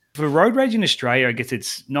For road rage in Australia, I guess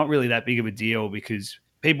it's not really that big of a deal because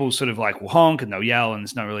people sort of like will honk and they'll yell and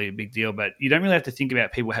it's not really a big deal. But you don't really have to think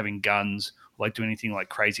about people having guns or like doing anything like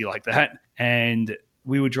crazy like that. And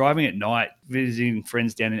we were driving at night visiting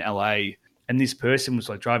friends down in LA, and this person was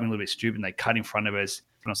like driving a little bit stupid and they cut in front of us.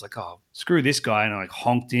 And I was like, oh, screw this guy. And I like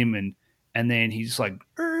honked him and then he just like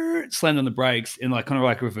slammed on the brakes and like kind of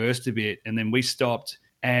like reversed a bit. And then we stopped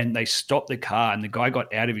and they stopped the car and the guy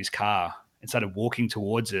got out of his car and started walking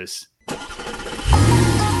towards us.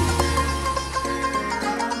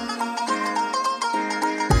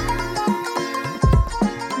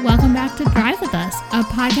 Welcome back to Drive With Us, a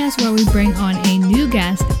podcast where we bring on a new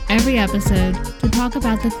guest every episode to talk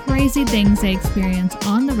about the crazy things they experience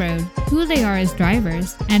on the road, who they are as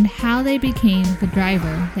drivers, and how they became the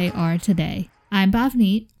driver they are today. I'm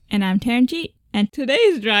Bhavneet. And I'm Taranjeet. And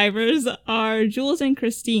today's drivers are Jules and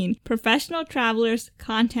Christine, professional travelers,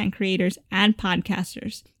 content creators, and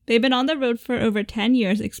podcasters. They've been on the road for over 10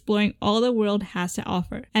 years exploring all the world has to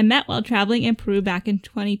offer and met while traveling in Peru back in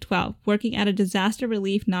 2012, working at a disaster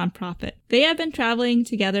relief nonprofit. They have been traveling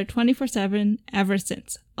together 24/7 ever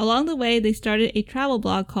since. Along the way, they started a travel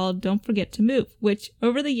blog called Don't Forget to Move, which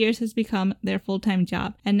over the years has become their full-time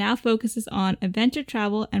job and now focuses on adventure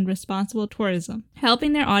travel and responsible tourism,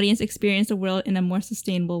 helping their audience experience the world in a more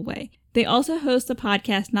sustainable way. They also host the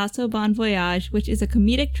podcast Not So Bon Voyage, which is a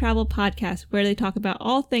comedic travel podcast where they talk about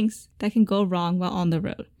all things that can go wrong while on the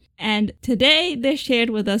road. And today they shared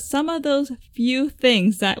with us some of those few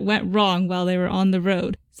things that went wrong while they were on the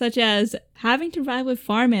road, such as having to ride with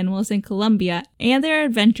farm animals in Colombia and their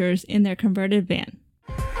adventures in their converted van.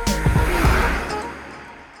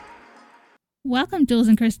 Welcome, Jules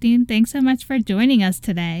and Christine. Thanks so much for joining us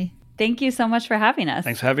today. Thank you so much for having us.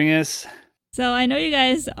 Thanks for having us. So I know you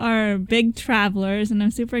guys are big travelers, and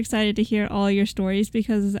I'm super excited to hear all your stories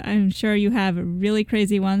because I'm sure you have really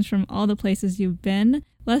crazy ones from all the places you've been.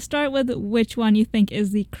 Let's start with which one you think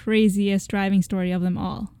is the craziest driving story of them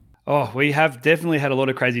all. Oh, we have definitely had a lot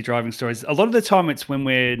of crazy driving stories. A lot of the time it's when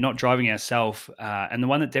we're not driving ourselves. And the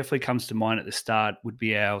one that definitely comes to mind at the start would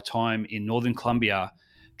be our time in Northern Colombia,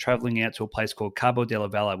 traveling out to a place called Cabo de la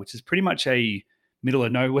Vela, which is pretty much a middle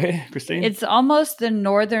of nowhere, Christine. It's almost the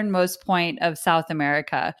northernmost point of South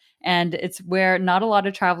America, and it's where not a lot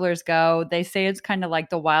of travelers go. They say it's kind of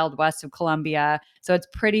like the Wild West of Colombia, so it's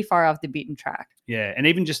pretty far off the beaten track. Yeah, and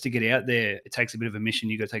even just to get out there, it takes a bit of a mission.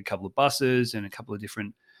 You got to take a couple of buses and a couple of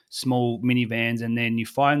different small minivans, and then you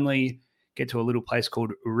finally get to a little place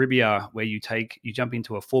called Uribia where you jump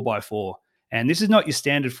into a 4x4. And this is not your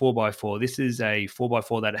standard 4x4. This is a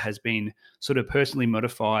 4x4 that has been sort of personally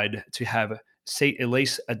modified to have seat at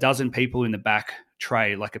least a dozen people in the back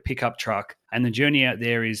tray, like a pickup truck. And the journey out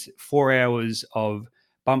there is 4 hours of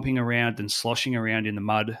bumping around and sloshing around in the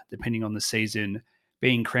mud, depending on the season,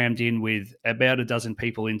 being crammed in with about a dozen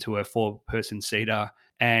people into a 4-person seater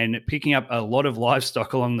and picking up a lot of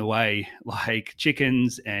livestock along the way, like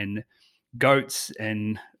chickens and goats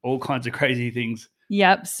and all kinds of crazy things.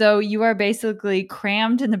 Yep. So you are basically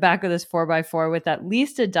crammed in the back of this 4x4 with at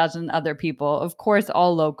least a dozen other people. Of course,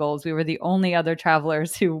 all locals. We were the only other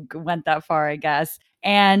travelers who went that far, I guess.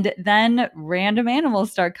 And then random animals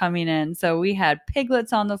start coming in. So we had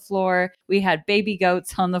piglets on the floor. We had baby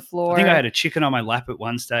goats on the floor. I think I had a chicken on my lap at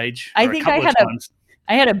one stage. I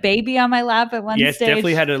had a baby on my lap at one stage. Yes,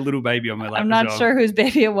 definitely had a little baby on my lap. I'm not sure whose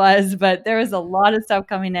baby it was, but there was a lot of stuff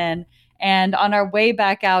coming in. And on our way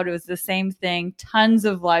back out, it was the same thing. Tons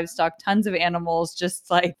of livestock, tons of animals,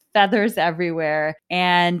 just like feathers everywhere.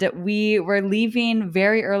 And we were leaving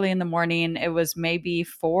very early in the morning. It was maybe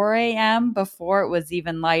 4 a.m. before it was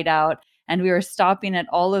even light out. And we were stopping at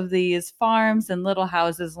all of these farms and little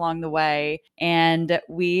houses along the way. And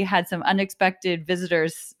we had some unexpected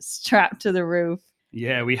visitors strapped to the roof.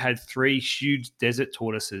 Yeah, we had 3 huge desert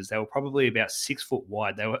tortoises. They were probably about 6 foot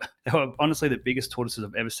wide. They were honestly the biggest tortoises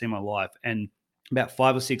I've ever seen in my life. And about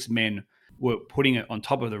 5 or 6 men were putting it on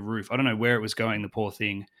top of the roof. I don't know where it was going, the poor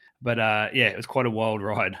thing. But yeah, it was quite a wild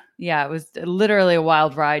ride. Yeah, it was literally a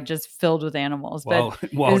wild ride just filled with animals.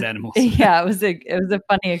 Wild animals. Yeah, it was a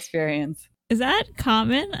funny experience. Is that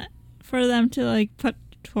common for them to like put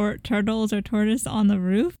turtles or tortoise on the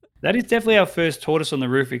roof? That is definitely our first tortoise on the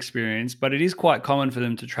roof experience, but it is quite common for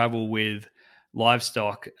them to travel with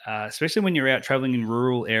livestock, especially when you're out traveling in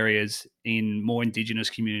rural areas in more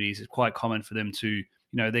indigenous communities. It's quite common for them to,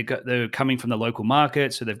 they're coming from the local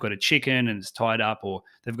market, so they've got a chicken and it's tied up, or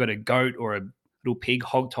they've got a goat or a little pig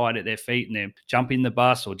hog tied at their feet, and they jump in the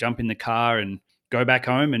bus or jump in the car and go back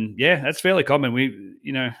home. And yeah, that's fairly common.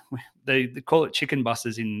 They call it chicken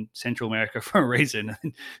buses in Central America for a reason.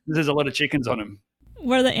 There's a lot of chickens on them.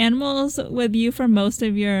 Were the animals with you for most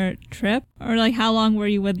of your trip? Or like how long were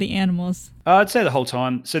you with the animals? I'd say the whole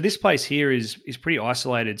time. So this place here is pretty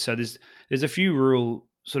isolated. So there's a few rural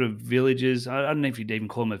sort of villages. I don't know if you'd even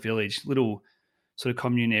call them a village, little sort of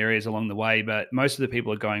commune areas along the way, but most of the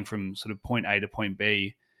people are going from sort of point A to point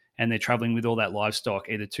B, and they're traveling with all that livestock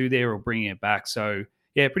either to there or bringing it back. So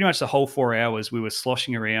yeah, pretty much the whole 4 hours we were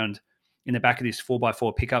sloshing around in the back of this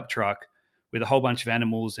 4x4 pickup truck with a whole bunch of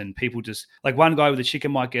animals, and people just like one guy with a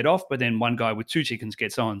chicken might get off, but then one guy with 2 chickens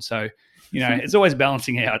gets on. So, it's always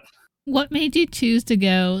balancing out. What made you choose to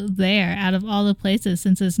go there out of all the places,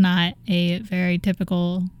 since it's not a very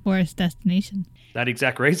typical tourist destination? That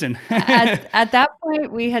exact reason. At that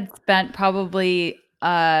point, we had spent probably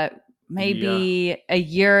maybe a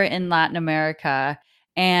year in Latin America,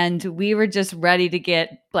 and we were just ready to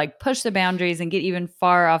get push the boundaries and get even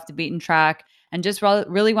far off the beaten track, and just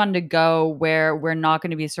really wanted to go where we're not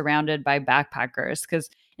going to be surrounded by backpackers, because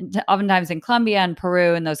oftentimes in Colombia and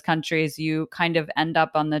Peru and those countries, you kind of end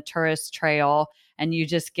up on the tourist trail and you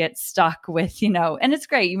just get stuck with, and it's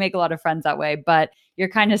great. You make a lot of friends that way, but you're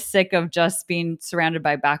kind of sick of just being surrounded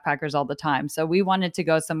by backpackers all the time. So we wanted to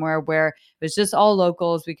go somewhere where it was just all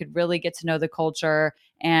locals. We could really get to know the culture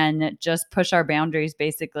and just push our boundaries,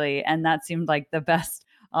 basically. And that seemed like the best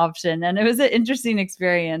option. And it was an interesting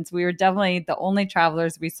experience. We were definitely the only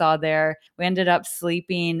travelers we saw there. We ended up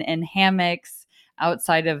sleeping in hammocks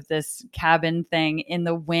outside of this cabin thing in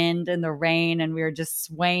the wind and the rain, and we were just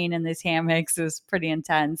swaying in these hammocks. It was pretty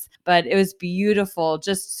intense, but it was beautiful,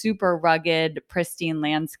 just super rugged, pristine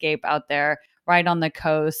landscape out there right on the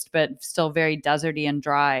coast, but still very deserty and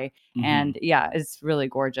dry. Mm-hmm. And yeah, it's really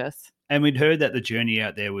gorgeous. And we'd heard that the journey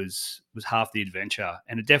out there was half the adventure,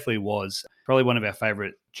 and it definitely was. Probably one of our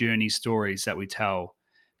favorite journey stories that we tell,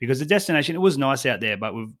 because the destination, it was nice out there,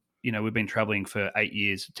 but we've been traveling for 8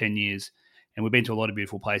 years, 10 years, and we've been to a lot of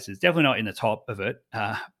beautiful places. Definitely not in the top of it,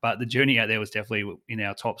 but the journey out there was definitely in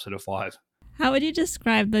our top sort of 5. How would you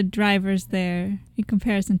describe the drivers there in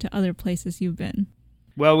comparison to other places you've been?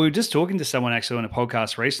 Well, we were just talking to someone actually on a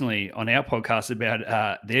podcast recently, on our podcast,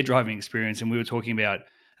 about their driving experience, and we were talking about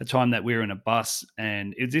a time that we were in a bus,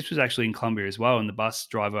 and this was actually in Colombia as well, and the bus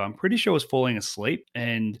driver, I'm pretty sure, was falling asleep,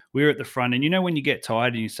 and we were at the front, and when you get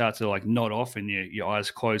tired and you start to nod off and your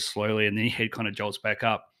eyes close slowly and then your head kind of jolts back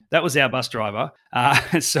up. That was our bus driver.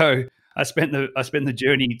 So I spent the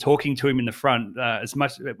journey talking to him in the front. As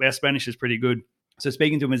much, our Spanish is pretty good, so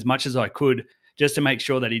speaking to him as much as I could, just to make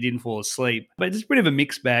sure that he didn't fall asleep. But it's a bit of a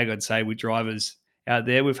mixed bag, I'd say, with drivers out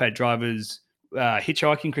there. We've had drivers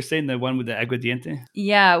hitchhiking, Christine, the one with the aguardiente.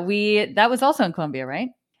 Yeah, that was also in Colombia, right?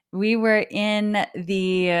 We were in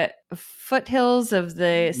the foothills of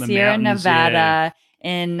the Sierra Nevada. Yeah.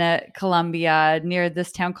 In Colombia, near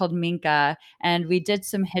this town called Minca, and we did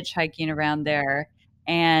some hitchhiking around there,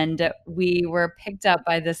 and we were picked up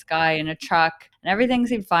by this guy in a truck, and everything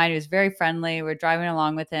seemed fine. He was very friendly. We're driving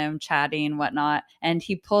along with him, chatting and whatnot, and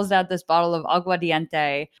he pulls out this bottle of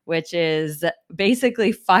aguardiente, which is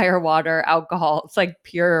basically firewater alcohol. It's like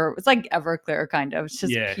pure, it's like Everclear kind of. It's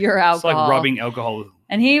just pure alcohol. It's like rubbing alcohol.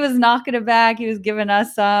 And he was knocking it back. He was giving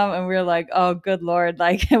us some, and we were like, "Oh, good Lord!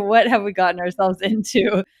 What have we gotten ourselves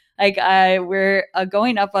into?" We're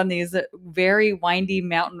going up on these very windy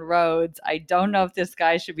mountain roads. I don't know if this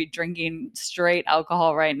guy should be drinking straight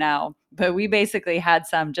alcohol right now, but we basically had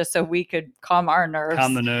some just so we could calm our nerves.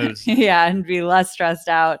 Calm the nerves. Yeah, and be less stressed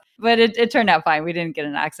out. But it turned out fine. We didn't get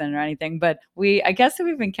an accident or anything. But I guess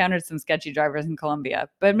we've encountered some sketchy drivers in Colombia,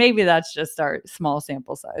 but maybe that's just our small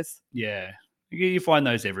sample size. Yeah. You find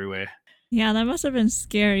those everywhere. Yeah, that must have been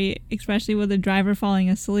scary, especially with the driver falling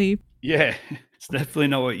asleep. Yeah, it's definitely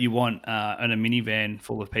not what you want in a minivan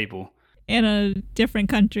full of people. In a different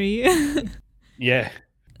country. Yeah.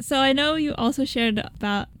 So I know you also shared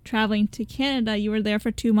about traveling to Canada. You were there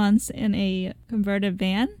for 2 months in a converted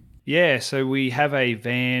van. Yeah, so we have a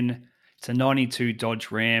van. It's a 92 Dodge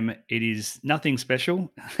Ram. It is nothing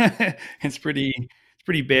special. It's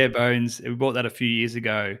pretty bare bones. We bought that a few years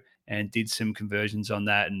ago and did some conversions on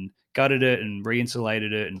that and gutted it and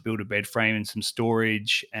re-insulated it and built a bed frame and some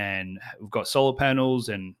storage. And we've got solar panels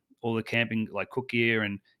and all the camping, cook gear.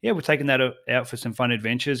 And yeah, we're taking that out for some fun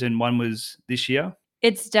adventures. And one was this year.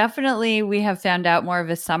 It's definitely, we have found out, more of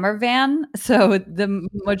a summer van. So the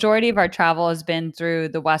majority of our travel has been through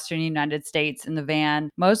the Western United States in the van,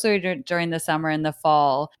 mostly during the summer and the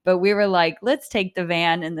fall. But we were like, let's take the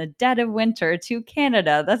van in the dead of winter to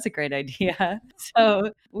Canada. That's a great idea.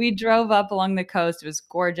 So we drove up along the coast. It was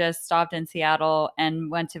gorgeous, stopped in Seattle and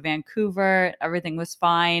went to Vancouver. Everything was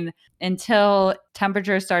fine until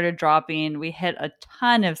temperatures started dropping. We hit a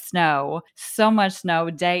ton of snow, so much snow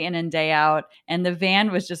day in and day out. And the van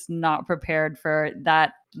van was just not prepared for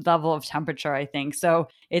that level of temperature, I think. So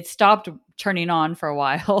it stopped turning on for a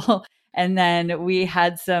while. And then we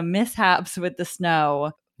had some mishaps with the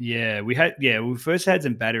snow. Yeah, we first had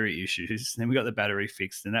some battery issues, then we got the battery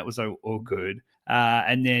fixed, and that was all good.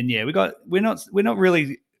 And then we're not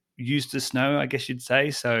really used to snow, I guess you'd say.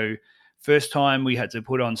 So first time we had to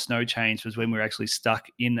put on snow chains was when we were actually stuck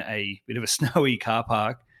in a bit of a snowy car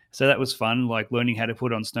park. So that was fun, like learning how to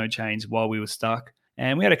put on snow chains while we were stuck.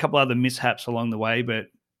 And we had a couple other mishaps along the way, but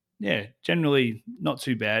yeah, generally not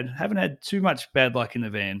too bad. Haven't had too much bad luck in the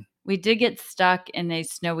van. We did get stuck in a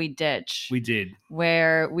snowy ditch. We did.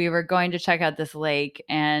 Where we were going to check out this lake,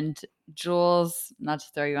 and Jules, not to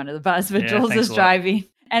throw you under the bus, but Jules was driving.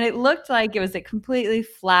 And it looked like it was a completely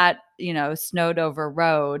flat, snowed over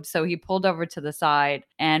road. So he pulled over to the side,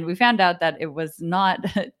 and we found out that it was not,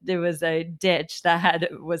 there was a ditch that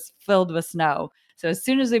was filled with snow. So as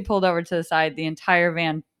soon as we pulled over to the side, the entire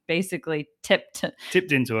van basically tipped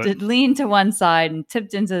into it, leaned to one side and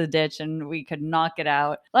tipped into the ditch, and we could not get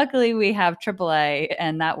out. Luckily, we have AAA,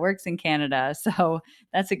 and that works in Canada. So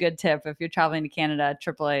that's a good tip. If you're traveling to Canada,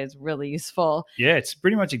 AAA is really useful. Yeah, it's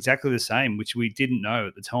pretty much exactly the same, which we didn't know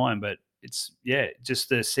at the time, but it's, just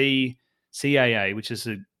the CAA, which is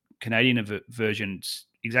a Canadian version. It's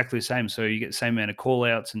exactly the same. So you get the same amount of call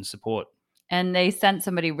outs and support. And they sent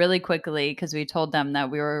somebody really quickly because we told them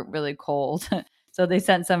that we were really cold. So they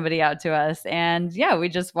sent somebody out to us, and we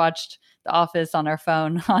just watched The Office on our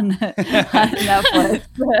phone on Netflix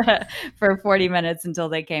for 40 minutes until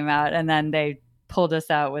they came out, and then they pulled us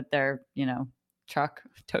out with their, tow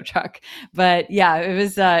truck. But it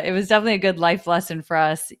was definitely a good life lesson for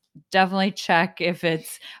us. Definitely check if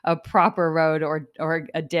it's a proper road or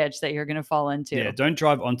a ditch that you're going to fall into. Yeah, don't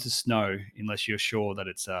drive onto snow unless you're sure that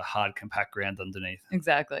it's a hard, compact ground underneath.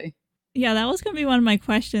 Exactly. Yeah, that was going to be one of my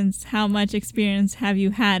questions. How much experience have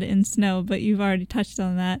you had in snow? But you've already touched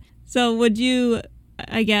on that. So would you,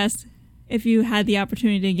 I guess, if you had the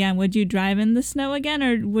opportunity again, would you drive in the snow again,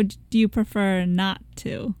 or do you prefer not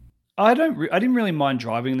to? I didn't really mind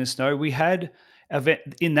driving in the snow. We had let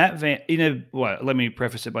me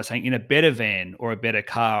preface it by saying in a better van or a better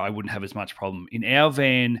car, I wouldn't have as much problem. In our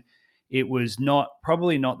van, it was not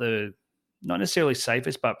necessarily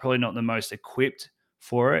safest, but probably not the most equipped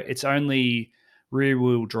for it. It's only rear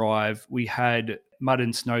wheel drive. We had mud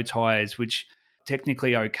and snow tires, which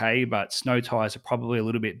technically okay, but snow tires are probably a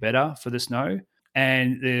little bit better for the snow.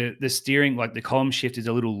 And the steering, like the column shift, is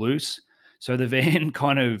a little loose. So the van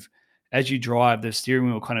kind of, as you drive, the steering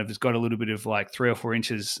wheel kind of has got a little bit of like 3 or 4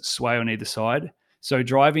 inches sway on either side. So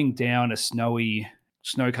driving down a snowy,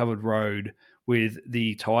 snow-covered road with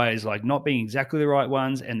the tires like not being exactly the right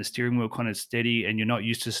ones and the steering wheel kind of steady and you're not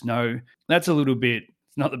used to snow, that's a little bit,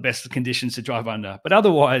 it's not the best conditions to drive under. But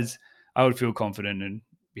otherwise, I would feel confident and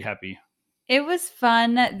be happy. It was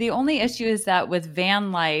fun. The only issue is that with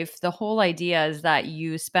van life, the whole idea is that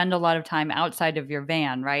you spend a lot of time outside of your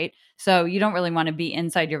van, right? So you don't really want to be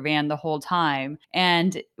inside your van the whole time.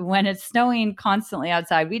 And when it's snowing constantly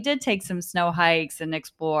outside, we did take some snow hikes and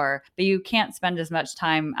explore, but you can't spend as much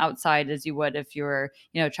time outside as you would if you were,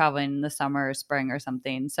 traveling in the summer or spring or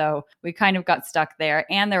something. So we kind of got stuck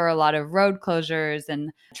there. And there were a lot of road closures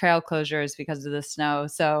and trail closures because of the snow.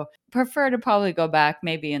 So prefer to probably go back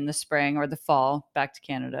maybe in the spring or the fall back to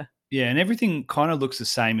Canada. Yeah, and everything kind of looks the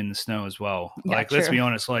same in the snow as well. Yeah, like, true. Let's be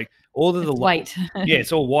honest, like all of the white. Yeah,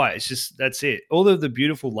 it's all white. It's just, that's it. All of the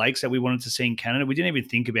beautiful lakes that we wanted to see in Canada, we didn't even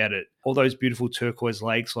think about it. All those beautiful turquoise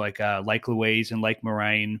lakes like Lake Louise and Lake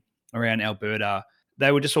Moraine around Alberta,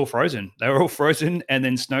 they were just all frozen. They were all frozen and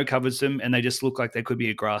then snow covers them and they just look like they could be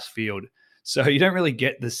a grass field. So you don't really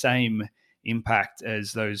get the same impact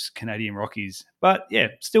as those Canadian Rockies. But yeah,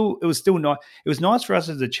 it was still nice. It was nice for us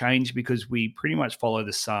as a change because we pretty much follow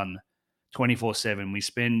the sun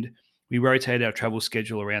 24/7. We rotate our travel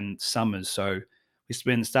schedule around summers. So we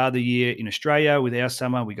spend the start of the year in Australia with our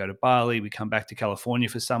summer. We go to Bali. We come back to California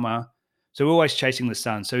for summer. So we're always chasing the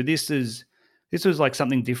sun. So this was like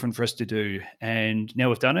something different for us to do. And now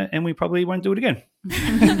we've done it and we probably won't do it again.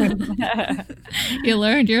 You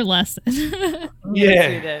learned your lesson. Yeah,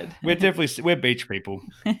 Yes, we did. We're beach people.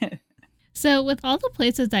 So with all the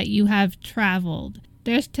places that you have traveled,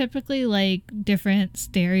 there's typically like different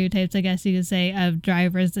stereotypes, I guess you could say, of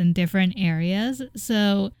drivers in different areas.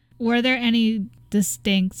 So were there any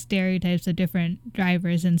distinct stereotypes of different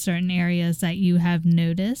drivers in certain areas that you have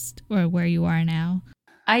noticed or where you are now?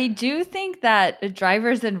 I do think that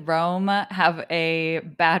drivers in Rome have a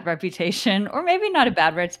bad reputation, or maybe not a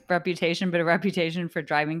bad reputation, but a reputation for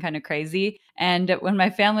driving kind of crazy. And when my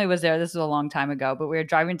family was there, this was a long time ago, but we were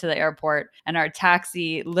driving to the airport and our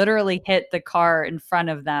taxi literally hit the car in front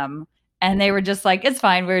of them. And they were just like, it's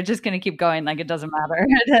fine. We're just going to keep going. Like, it doesn't matter.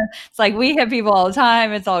 It's like, we hit people all the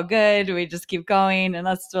time. It's all good. We just keep going.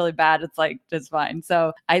 Unless it's really bad, it's like, it's fine.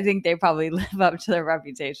 So I think they probably live up to their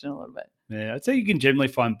reputation a little bit. Yeah, I'd say you can generally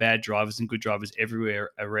find bad drivers and good drivers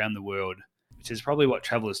everywhere around the world, which is probably what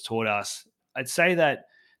travel has taught us. I'd say that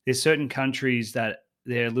there's certain countries that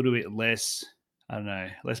they're a little bit less, I don't know,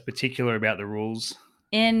 less particular about the rules.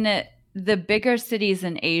 In the bigger cities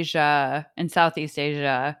in Asia and Southeast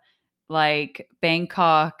Asia, like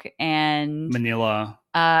Bangkok and Manila,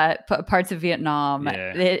 parts of Vietnam,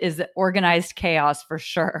 it is organized chaos for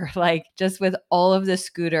sure. Like, just with all of the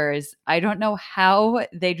scooters, I don't know how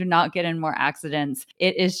they do not get in more accidents.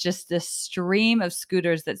 It is just this stream of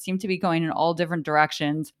scooters that seem to be going in all different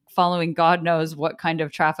directions, following God knows what kind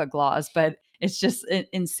of traffic laws, but it's just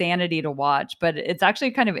insanity to watch. But it's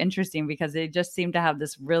actually kind of interesting because they just seem to have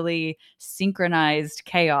this really synchronized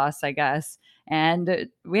chaos, I guess. And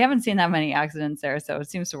we haven't seen that many accidents there, so it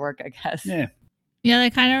seems to work, I guess. Yeah. Yeah,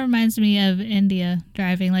 that kind of reminds me of India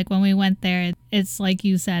driving. Like when we went there, it's like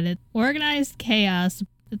you said, it's organized chaos.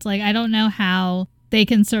 It's like, I don't know how they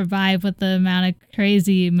can survive with the amount of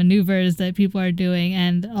crazy maneuvers that people are doing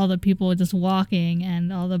and all the people just walking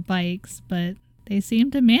and all the bikes, but they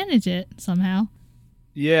seem to manage it somehow.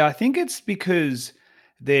 Yeah, I think it's because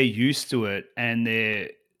they're used to it and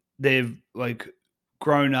they've like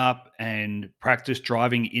grown up and practiced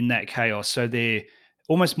driving in that chaos. So they're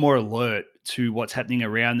almost more alert to what's happening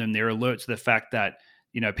around them. They're alert to the fact that,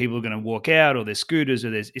 you know, people are going to walk out or there's scooters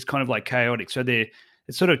or it's kind of like chaotic. So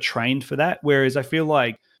it's sort of trained for that. Whereas I feel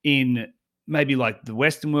like in maybe like the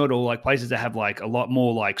Western world or like places that have like a lot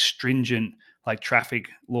more like stringent like traffic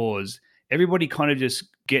laws, everybody kind of just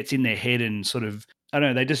gets in their head and sort of, I don't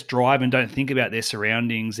know, they just drive and don't think about their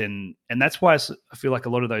surroundings. And that's why I feel like a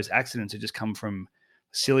lot of those accidents have just come from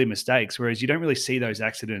silly mistakes, whereas you don't really see those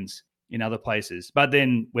accidents in other places. But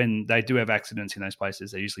then when they do have accidents in those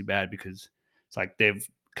places, they're usually bad because it's like their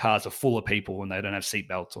cars are full of people and they don't have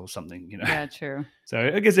seatbelts or something, you know? Yeah, true.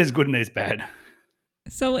 So I guess there's good and there's bad.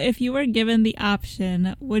 So if you were given the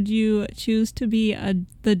option, would you choose to be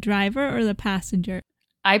the driver or the passenger?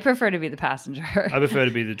 I prefer to be the passenger. I prefer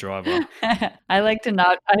to be the driver. I like to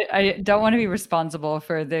not, I don't want to be responsible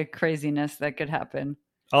for the craziness that could happen.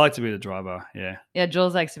 I like to be the driver. Yeah. Yeah.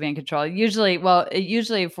 Jules likes to be in control. Usually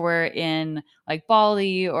if we're in like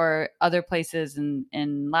Bali or other places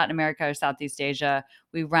in Latin America or Southeast Asia,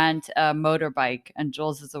 we rent a motorbike and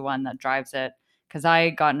Jules is the one that drives it. Cause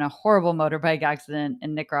I got in a horrible motorbike accident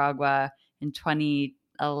in Nicaragua in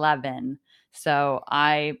 2011. So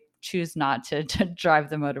I choose not to drive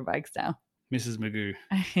the motorbikes now. Mrs. Magoo.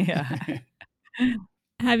 Yeah.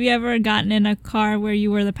 Have you ever gotten in a car where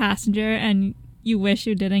you were the passenger and you wish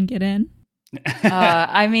you didn't get in?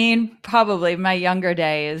 I mean, probably my younger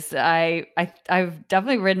days. I've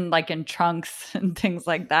definitely ridden like in trunks and things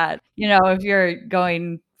like that. You know, if you're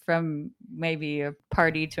going from maybe a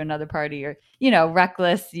party to another party or, you know,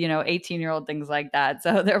 reckless, you know, 18-year-old things like that.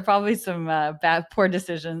 So there are probably some poor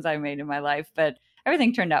decisions I made in my life, but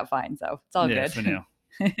everything turned out fine. So it's all good. For now.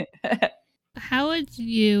 How would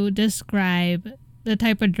you describe the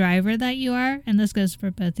type of driver that you are? And this goes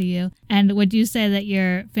for both of you. And would you say that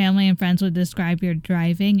your family and friends would describe your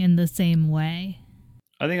driving in the same way?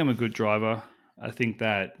 I think I'm a good driver. I think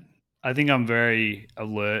I'm very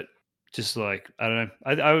alert. Just like, I don't know.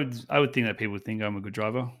 I would think that people would think I'm a good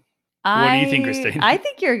driver. What do you think, Christine? I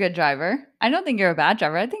think you're a good driver. I don't think you're a bad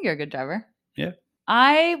driver. I think you're a good driver. Yeah.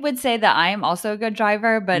 I would say that I am also a good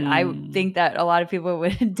driver, but I think that a lot of people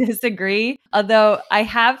would disagree. Although I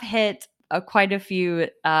have hit quite a few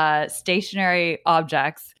stationary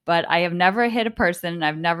objects, but I have never hit a person.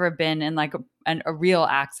 I've never been in like a real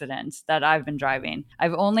accident that I've been driving.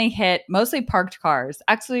 I've only hit mostly parked cars,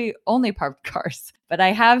 actually only parked cars, but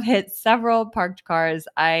I have hit several parked cars.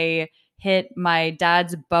 I hit my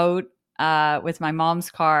dad's boat with my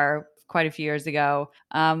mom's car quite a few years ago.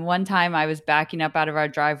 One time I was backing up out of our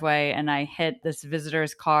driveway and I hit this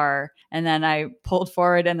visitor's car and then I pulled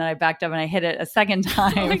forward and then I backed up and I hit it a second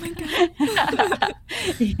time. Oh my God.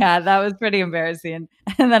 Yeah, that was pretty embarrassing.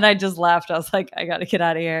 And then I just left. I was like, I got to get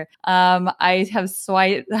out of here. I have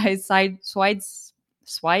sideswiped.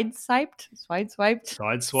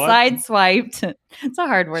 It's a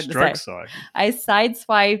hard word to say. I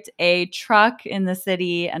sideswiped a truck in the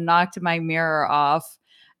city and knocked my mirror off.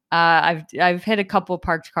 I've hit a couple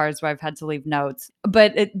parked cars where I've had to leave notes,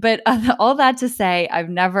 but all that to say, I've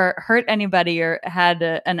never hurt anybody or had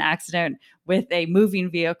an accident with a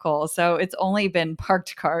moving vehicle. So it's only been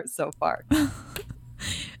parked cars so far.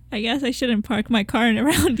 I guess I shouldn't park my car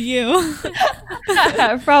around you.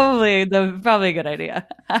 Probably a good idea.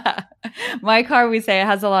 My car, we say, it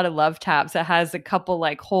has a lot of love taps. It has a couple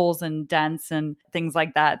like holes and dents and things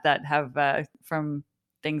like that have from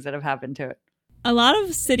things that have happened to it. A lot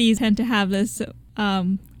of cities tend to have this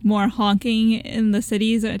more honking in the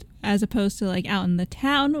cities as opposed to like out in the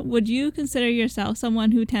town. Would you consider yourself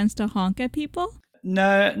someone who tends to honk at people?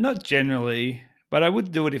 No, not generally, but I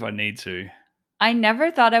would do it if I need to. I never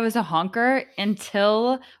thought I was a honker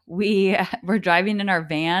until we were driving in our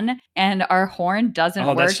van and our horn doesn't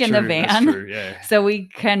work in the van. That's true, yeah. So we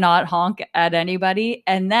cannot honk at anybody.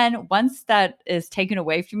 And then once that is taken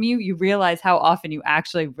away from you, you realize how often you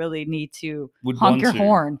actually really need to honk your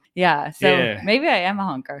horn. Yeah. So maybe I am a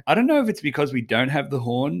honker. I don't know if it's because we don't have the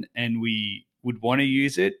horn and we would want to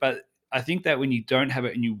use it, but I think that when you don't have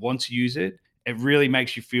it and you want to use it, it really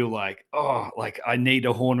makes you feel like, oh, like I need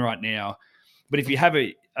a horn right now. But if you have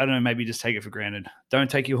it, I don't know, maybe just take it for granted. Don't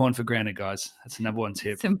take your horn for granted, guys. That's the number one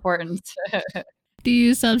tip. It's important. Do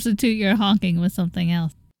you substitute your honking with something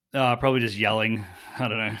else? Probably just yelling. I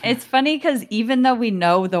don't know. It's funny because even though we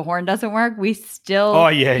know the horn doesn't work, we still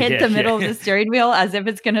hit the middle of the steering wheel as if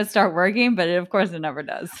it's going to start working, but of course it never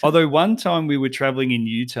does. Although one time we were traveling in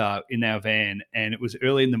Utah in our van and it was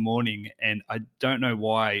early in the morning and I don't know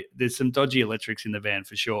why. There's some dodgy electrics in the van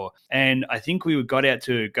for sure. And I think we got out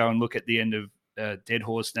to go and look at the end of Dead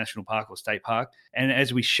Horse National Park or State Park. And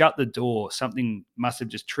as we shut the door, something must have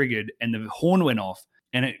just triggered and the horn went off.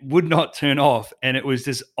 And it would not turn off, and it was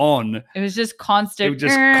just on. It was just constant. It was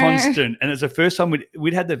just constant, and it's the first time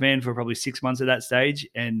we'd had the van for probably 6 months at that stage,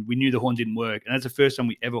 and we knew the horn didn't work. And that's the first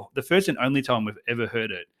and only time we've ever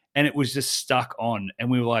heard it. And it was just stuck on,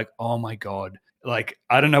 and we were like, "Oh my god!" Like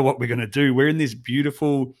I don't know what we're gonna do. We're in this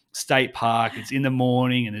beautiful state park. It's in the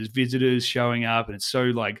morning, and there's visitors showing up, and it's so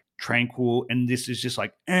like tranquil. And this is just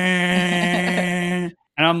like.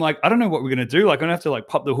 And I'm like, I don't know what we're going to do. Like, I'm going to have to like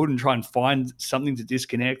pop the hood and try and find something to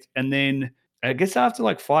disconnect. And then I guess after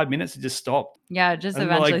like 5 minutes, it just stopped. Yeah, it just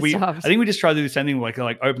eventually stopped. I think we just tried to do the same thing, like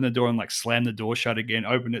open the door and like slam the door shut again,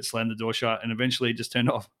 open it, slam the door shut. And eventually it just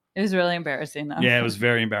turned off. It was really embarrassing though. Yeah, it was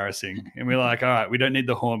very embarrassing. And we're like, all right, we don't need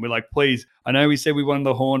the horn. We're like, please, I know we said we wanted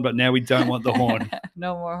the horn, but now we don't want the horn.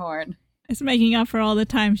 No more horn. It's making up for all the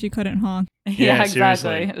times you couldn't honk. Yeah,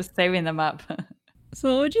 exactly. It was saving them up.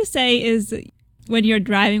 So what would you say is... when you're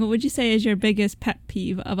driving, what would you say is your biggest pet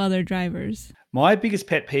peeve of other drivers? My biggest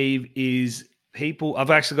pet peeve is people. I've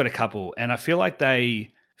actually got a couple, and I feel like they're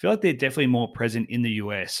definitely more present in the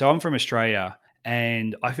US. So I'm from Australia,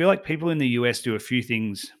 and I feel like people in the US do a few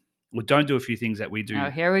things, or don't do a few things that we do. Oh,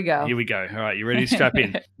 here we go. Here we go. All right, you ready to strap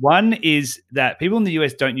in? One is that people in the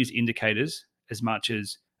US don't use indicators as much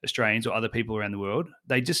as Australians or other people around the world.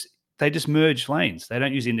 They just merge lanes. They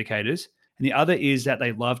don't use indicators. And the other is that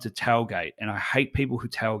they love to tailgate. And I hate people who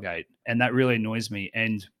tailgate. And that really annoys me.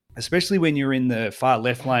 And especially when you're in the far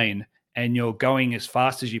left lane and you're going as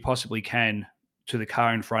fast as you possibly can to the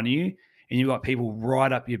car in front of you. And you've got people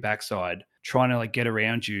right up your backside trying to like get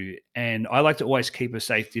around you. And I like to always keep a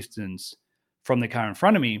safe distance from the car in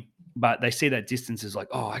front of me. But they see that distance as like,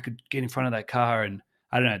 oh, I could get in front of that car. And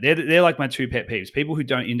I don't know. They're like my two pet peeves. People who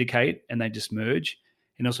don't indicate and they just merge.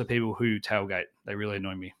 And also people who tailgate. They really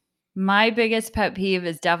annoy me. My biggest pet peeve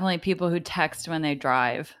is definitely people who text when they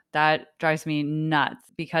drive. That drives me nuts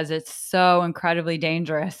because it's so incredibly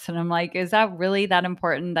dangerous. And I'm like, is that really that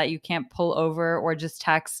important that you can't pull over or just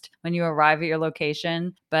text when you arrive at your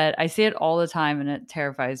location? But I see it all the time and it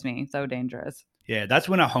terrifies me. So dangerous. Yeah, that's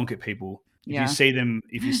when I honk at people. If you see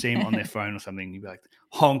them on their phone or something, you'd be like,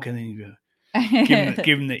 honk, and then you go.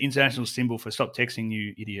 Give them the international symbol for stop texting,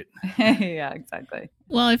 you idiot. Yeah, exactly.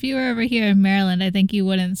 Well, if you were over here in Maryland, I think you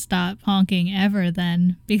wouldn't stop honking ever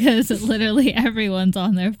then because literally everyone's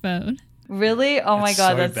on their phone. Really? Oh my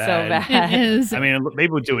God, that's so bad. It is. I mean,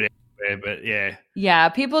 people do it everywhere, but yeah. Yeah,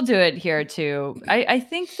 people do it here too. I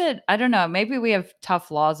think that, I don't know, maybe we have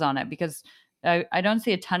tough laws on it because I don't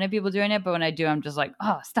see a ton of people doing it, but when I do, I'm just like,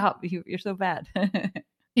 oh, stop. You're so bad.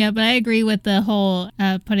 Yeah, but I agree with the whole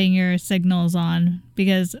putting your signals on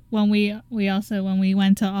because when we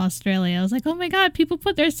went to Australia, I was like, oh my God, people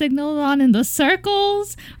put their signals on in the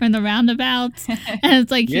circles or in the roundabouts. And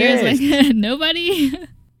it's like, here's like nobody.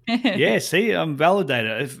 Yeah, see, I'm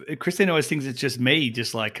validated. Christine always thinks it's just me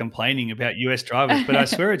just like complaining about US drivers, but I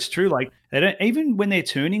swear it's true. Like they don't, even when they're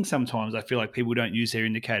turning sometimes, I feel like people don't use their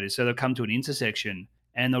indicators. So they'll come to an intersection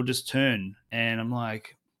and they'll just turn. And I'm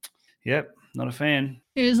like, Yep, not a fan.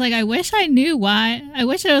 It was like, I wish I knew why. I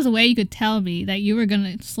wish there was a way you could tell me that you were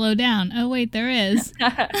going to slow down. Oh, wait, there is.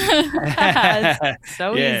 It's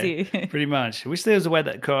so Yeah, easy. pretty much. I wish there was a way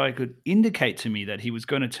that guy could indicate to me that he was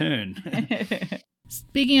going to turn.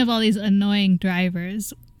 Speaking of all these annoying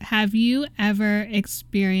drivers, have you ever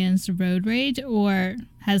experienced road rage, or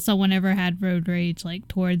has someone ever had road rage like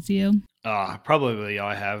towards you? Probably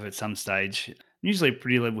I have at some stage. I'm usually a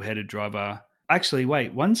pretty level-headed driver. Actually,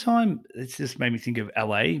 wait, one time, it's just made me think of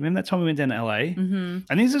LA. Remember that time we went down to LA? Hmm.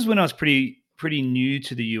 And this is when I was pretty new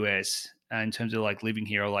to the US in terms of like living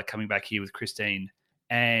here or like coming back here with Christine.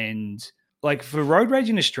 And like for road rage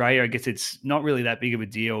in Australia, I guess it's not really that big of a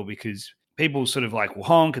deal because people sort of like will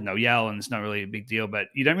honk and they'll yell and it's not really a big deal. But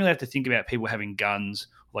you don't really have to think about people having guns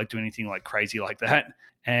or like doing anything like crazy like that.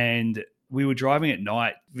 And we were driving at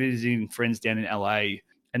night visiting friends down in LA.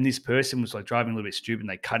 And this person was like driving a little bit stupid and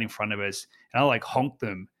they cut in front of us and I like honked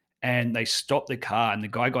them and they stopped the car and the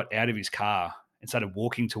guy got out of his car and started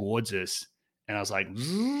walking towards us. And I was like,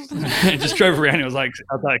 and just drove around. I was like,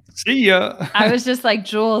 see ya. I was just like,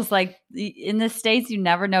 Jules, like in the States, you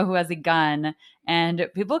never know who has a gun and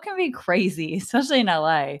people can be crazy, especially in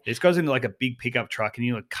LA. This guy's in like a big pickup truck and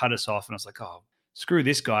he like cut us off. And I was like, oh, screw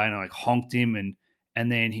this guy. And I like honked him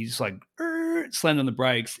and then he just like slammed on the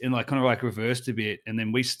brakes and like kind of like reversed a bit. And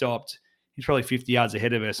then we stopped. He's probably 50 yards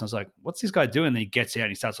ahead of us. And I was like, what's this guy doing? And then he gets out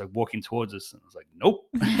and he starts like walking towards us. And I was like, nope.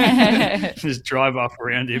 Just drive off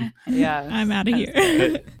around him. Yeah. I'm out of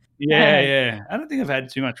here. Yeah. I don't think I've had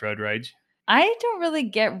too much road rage. I don't really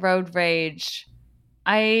get road rage.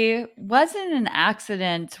 I was in an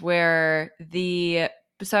accident where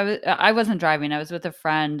I wasn't driving. I was with a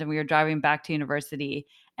friend and we were driving back to university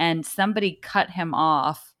and somebody cut him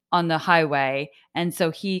off on the highway. And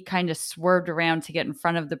so he kind of swerved around to get in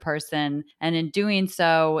front of the person. And in doing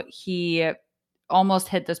so, he almost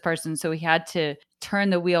hit this person. So he had to turn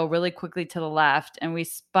the wheel really quickly to the left. And we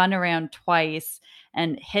spun around twice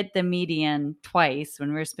and hit the median twice when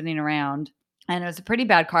we were spinning around. And it was a pretty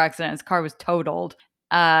bad car accident. His car was totaled.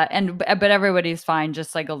 But everybody's fine,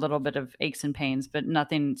 just like a little bit of aches and pains, but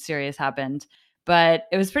nothing serious happened. But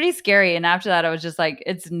it was pretty scary. And after that, I was just like,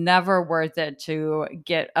 it's never worth it to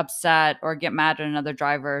get upset or get mad at another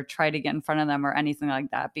driver, try to get in front of them or anything like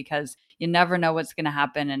that, because you never know what's going to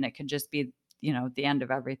happen. And it could just be, the end of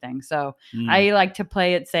everything. So I like to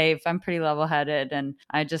play it safe. I'm pretty level headed and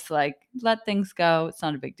I just like let things go. It's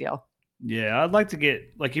not a big deal. Yeah. I'd like to get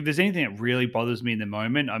like, if there's anything that really bothers me in the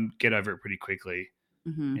moment, I'm get over it pretty quickly,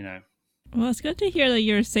 Well, it's good to hear that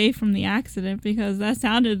you're safe from the accident because that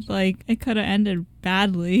sounded like it could have ended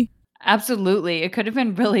badly. Absolutely. It could have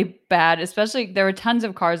been really bad, especially there were tons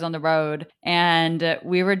of cars on the road. And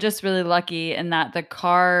we were just really lucky in that the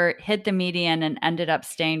car hit the median and ended up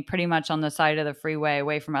staying pretty much on the side of the freeway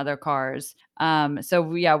away from other cars.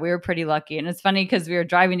 We were pretty lucky. And it's funny because we were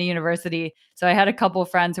driving to university. So I had a couple of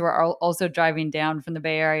friends who were also driving down from the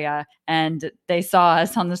Bay Area and they saw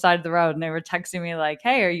us on the side of the road and they were texting me like,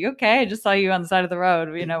 hey, are you okay? I just saw you on the side of the road,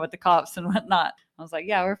 with the cops and whatnot. I was like,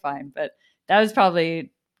 yeah, we're fine. But that was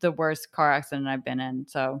probably the worst car accident I've been in.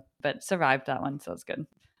 But survived that one. So it's good.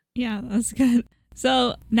 Yeah, that's good.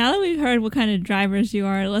 So now that we've heard what kind of drivers you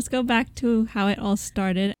are, let's go back to how it all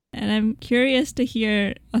started. And I'm curious to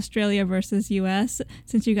hear Australia versus US,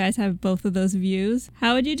 since you guys have both of those views.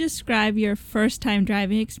 How would you describe your first time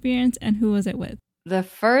driving experience and who was it with? The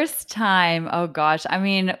first time, oh gosh. I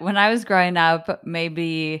mean, when I was growing up,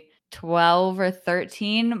 maybe 12 or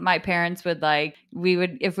 13, my parents would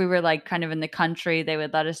if we were like kind of in the country, they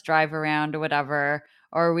would let us drive around or whatever.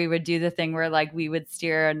 Or we would do the thing where like we would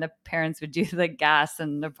steer and the parents would do the gas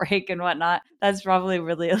and the brake and whatnot. That's probably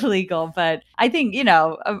really illegal. But I think,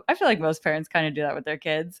 I feel like most parents kind of do that with their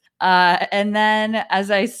kids. And then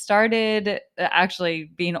as I started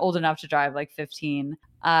actually being old enough to drive, like 15,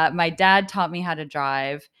 my dad taught me how to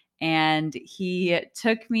drive. And he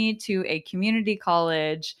took me to a community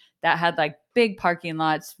college that had like big parking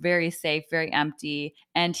lots, very safe, very empty.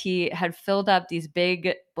 And he had filled up these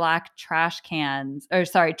big black trash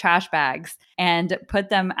bags and put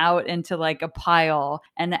them out into like a pile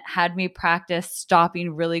and had me practice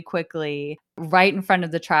stopping really quickly right in front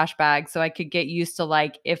of the trash bag so I could get used to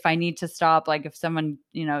like if I need to stop, like if someone,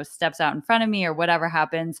 steps out in front of me or whatever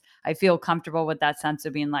happens, I feel comfortable with that sense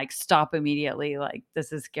of being like stop immediately, like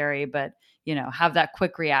this is scary, but have that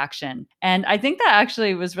quick reaction. And I think that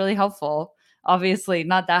actually was really helpful. Obviously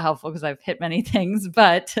not that helpful because I've hit many things,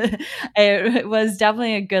 but it was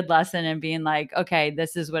definitely a good lesson in being like, okay,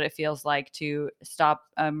 this is what it feels like to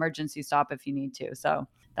emergency stop if you need to. So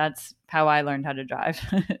that's how I learned how to drive.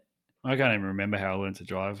 I can't even remember how I learned to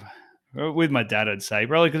drive. With my dad, I'd say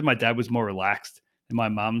probably because my dad was more relaxed than my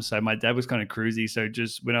mum. So my dad was kind of cruisy. So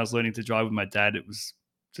just when I was learning to drive with my dad, it was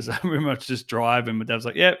just very much just drive, and my dad was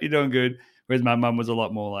like, "Yeah, you're doing good." Whereas my mum was a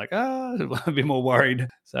lot more like, a bit more worried.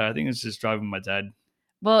 So I think it's just driving with my dad.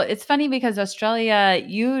 Well, it's funny because Australia,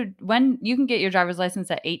 when you can get your driver's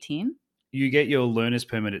license at 18. You get your learner's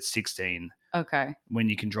permit at 16 Okay. when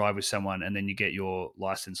you can drive with someone, and then you get your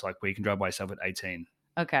license like where you can drive by yourself at 18.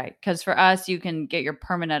 Okay. Because for us, you can get your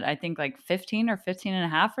permit at, I think, like 15 or 15 and a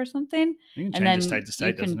half or something. You can And change then state to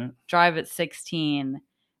state, doesn't it? drive at 16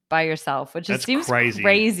 by yourself, which That's just seems crazy.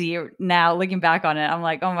 crazy now looking back on it. I'm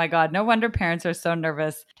like, oh my God, no wonder parents are so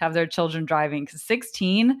nervous to have their children driving, because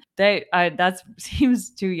 16, that seems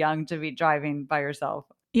too young to be driving by yourself.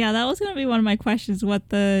 Yeah, that was going to be one of my questions, what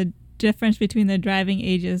the difference between the driving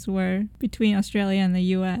ages were between Australia and the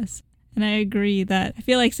US. And I agree that I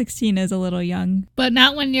feel like 16 is a little young. But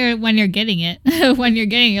not when you're getting it. When you're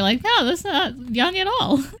getting it, you're like, no, that's not young at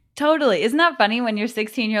all. Totally. Isn't that funny? When you're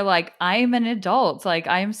 16, you're like, I'm an adult. Like,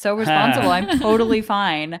 I am so responsible. I'm totally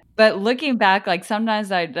fine. But looking back, like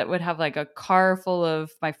sometimes I would have like a car full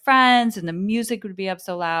of my friends and the music would be up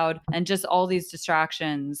so loud and just all these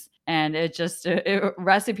distractions. And it just a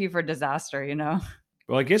recipe for disaster, you know?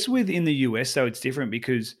 Well, I guess within the US, though, it's different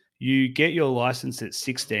because you get your license at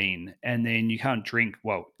 16 and then you can't drink.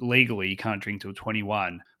 Well, legally, you can't drink till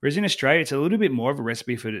 21. Whereas in Australia, it's a little bit more of a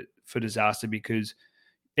recipe for disaster because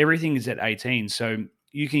everything is at 18. So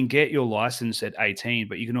you can get your license at 18,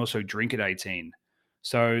 but you can also drink at 18.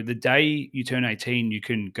 So the day you turn 18, you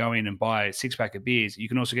can go in and buy a 6-pack of beers. You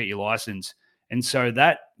can also get your license. And so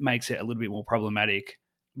that makes it a little bit more problematic.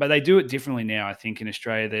 But they do it differently now, I think, in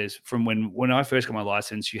Australia. There's from when I first got my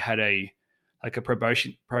license, you had a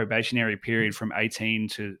probationary period from 18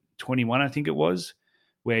 to 21, I think it was,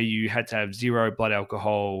 where you had to have 0 blood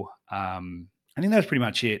alcohol. I think that's pretty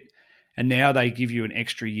much it. And now they give you an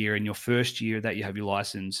extra year in your first year that you have your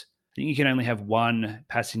license. I think you can only have one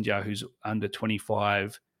passenger who's under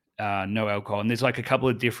 25, no alcohol. And there's like a couple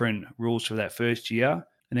of different rules for that first year.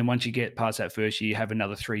 And then once you get past that first year, you have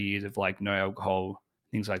another 3 years of like no alcohol,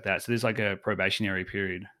 things like that. So there's like a probationary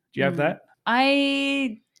period. Do you have that?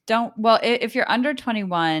 I don't. Well, if you're under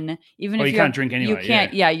 21, even if you can't drink anyway. You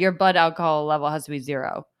can't. Yeah, your blood alcohol level has to be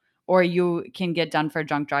 0, or you can get done for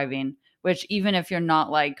drunk driving. Which even if you're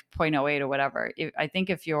not like 0.08 or whatever, I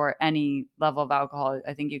think if you're any level of alcohol,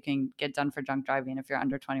 I think you can get done for drunk driving if you're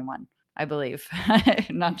under 21. I believe.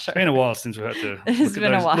 I'm not sure. It's been a while since we had to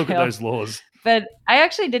look at those laws. But I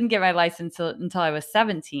actually didn't get my license until I was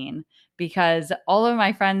 17 because all of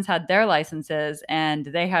my friends had their licenses and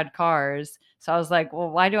they had cars. So I was like,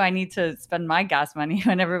 well, why do I need to spend my gas money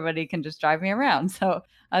when everybody can just drive me around? So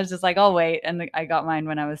I was just like, I'll wait. And I got mine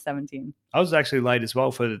when I was 17. I was actually late as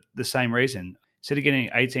well for the same reason. Instead of getting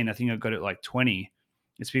 18, I think I got it like 20.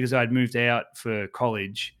 It's because I'd moved out for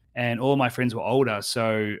college and all my friends were older.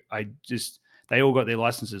 So they all got their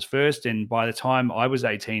licenses first. And by the time I was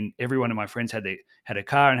 18, every one of my friends had a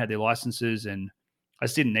car and had their licenses. And I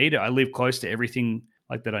just didn't need it. I lived close to everything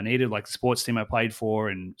like that I needed, like the sports team I played for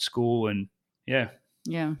and school. And yeah.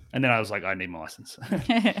 And then I was like, I need my license.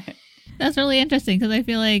 That's really interesting because I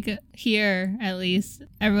feel like here, at least,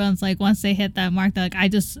 everyone's like, once they hit that mark, they're like, I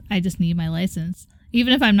just need my license.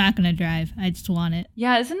 Even if I'm not going to drive, I just want it.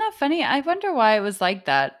 Yeah, isn't that funny? I wonder why it was like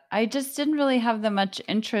that. I just didn't really have that much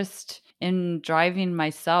interest in driving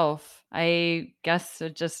myself. I guess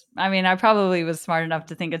I probably was smart enough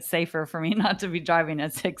to think it's safer for me not to be driving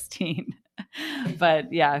at 16.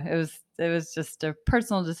 But yeah, it was just a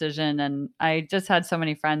personal decision. And I just had so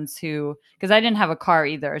many friends because I didn't have a car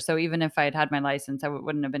either. So even if I had my license, I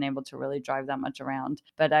wouldn't have been able to really drive that much around.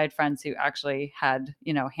 But I had friends who actually had,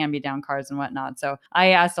 hand-me-down cars and whatnot. So I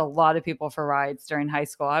asked a lot of people for rides during high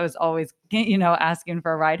school. I was always, asking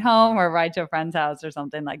for a ride home or a ride to a friend's house or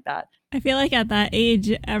something like that. I feel like at that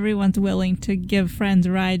age, everyone's willing to give friends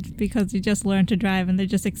rides because you just learn to drive and they're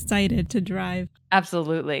just excited to drive.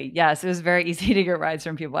 Absolutely. Yes. It was very easy to get rides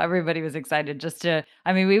from people. Everybody was excited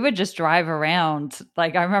we would just drive around.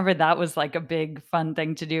 Like, I remember that was like a big fun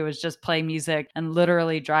thing to do, was just play music and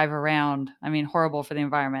literally drive around. I mean, horrible for the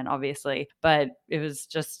environment, obviously, but it was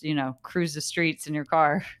just, cruise the streets in your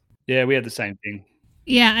car. Yeah, we had the same thing.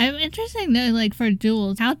 Yeah, I'm interested to know, like, for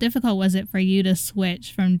Jules, how difficult was it for you to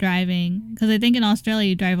switch from driving? Because I think in Australia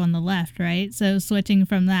you drive on the left, right? So switching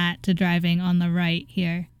from that to driving on the right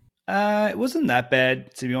here. It wasn't that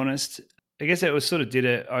bad, to be honest. I guess it was sort of did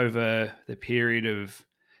it over the period of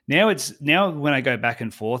now when I go back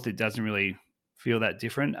and forth, it doesn't really feel that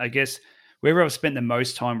different. I guess wherever I've spent the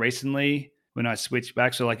most time recently when I switched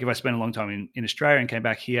back. So like if I spent a long time in Australia and came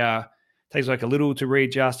back here, takes like a little to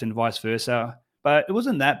readjust and vice versa. But it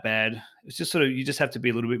wasn't that bad. It's just sort of, you just have to be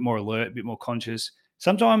a little bit more alert, a bit more conscious.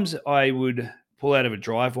 Sometimes I would pull out of a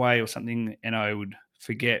driveway or something and I would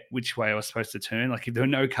forget which way I was supposed to turn. Like if there were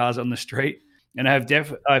no cars on the street. And I've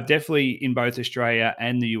definitely in both Australia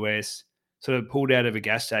and the US sort of pulled out of a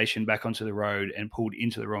gas station back onto the road and pulled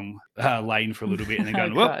into the wrong lane for a little bit and then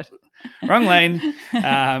going, whoop, wrong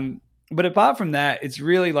lane. But apart from that, it's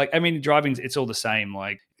really like, I mean, driving, it's all the same.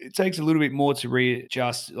 Like it takes a little bit more to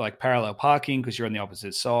readjust like parallel parking because you're on the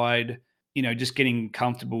opposite side, you know, just getting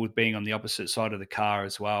comfortable with being on the opposite side of the car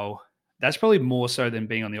as well. That's probably more so than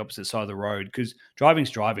being on the opposite side of the road because driving's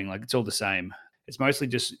driving, like it's all the same. It's mostly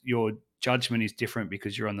just your judgment is different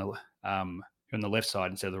because you're on the left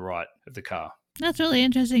side instead of the right of the car. That's really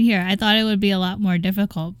interesting here. I thought it would be a lot more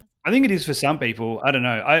difficult. I think it is for some people. I don't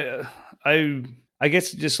know. I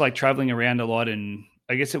guess just like traveling around a lot, and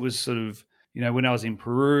I guess it was sort of, you know, when I was in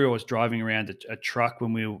Peru, I was driving around a truck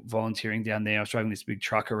when we were volunteering down there. I was driving this big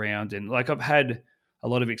truck around, and like I've had a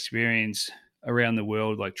lot of experience around the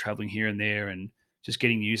world, like traveling here and there and just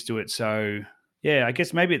getting used to it. So yeah, I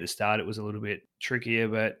guess maybe at the start it was a little bit trickier,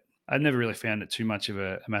 but I never really found it too much of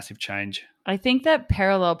a massive change. I think that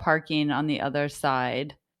parallel parking on the other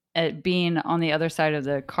side, being on the other side of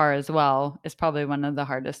the car as well, is probably one of the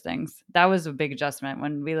hardest things. That was a big adjustment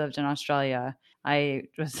when we lived in Australia. I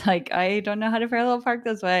was like, I don't know how to parallel park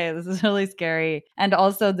this way. This is really scary. And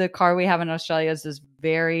also the car we have in Australia is this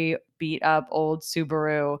very beat up old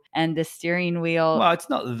Subaru, and the steering wheel. Well, it's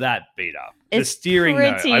not that beat up. It's the steering,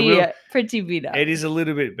 pretty beat up. It is a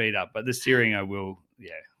little bit beat up, but the steering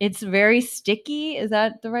yeah. It's very sticky. Is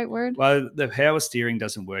that the right word? Well, the power steering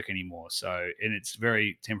doesn't work anymore. And it's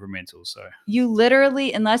very temperamental. So you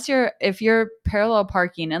literally, if you're parallel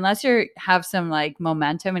parking, unless you have some like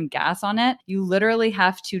momentum and gas on it, you literally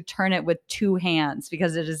have to turn it with two hands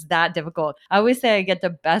because it is that difficult. I always say I get the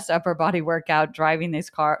best upper body workout driving this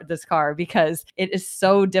car because it is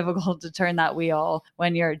so difficult to turn that wheel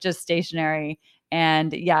when you're just stationary.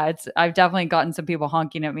 And yeah, I've definitely gotten some people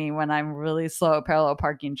honking at me when I'm really slow at parallel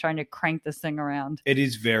parking, trying to crank this thing around. It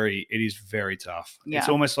is very tough. Yeah. It's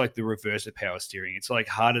almost like the reverse of power steering. It's like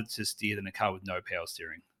harder to steer than a car with no power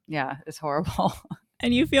steering. Yeah, it's horrible.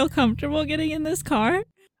 And you feel comfortable getting in this car?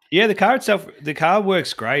 Yeah, the car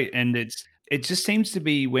works great. And it just seems to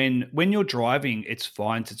be when you're driving, it's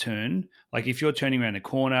fine to turn. Like if you're turning around a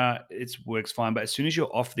corner, it works fine. But as soon as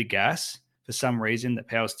you're off the gas, for some reason, the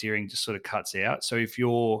power steering just sort of cuts out. So if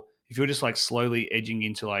you're just like slowly edging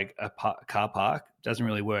into like a car park, it doesn't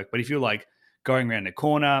really work. But if you're like going around a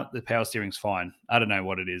corner, the power steering's fine. I don't know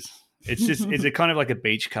what it is. It's just it's a kind of like a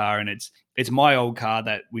beach car, and it's my old car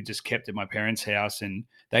that we just kept at my parents' house, and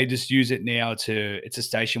they just use it now it's a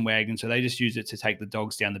station wagon, so they just use it to take the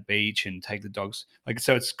dogs down the beach and take the dogs like,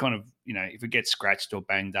 so it's kind of, you know, if it gets scratched or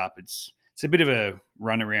banged up, it's a bit of a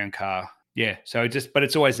run around car. Yeah, so but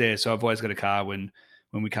it's always there. So I've always got a car when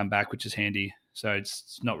we come back, which is handy. So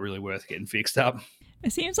it's not really worth getting fixed up.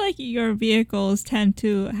 It seems like your vehicles tend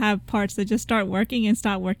to have parts that just start working and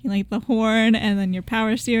stop working, like the horn and then your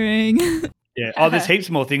power steering. Yeah. Oh, there's heaps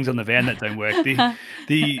more things on the van that don't work.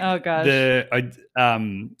 Oh gosh.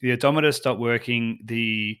 The odometer stopped working.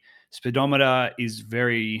 The speedometer is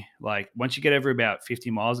very like once you get over about 50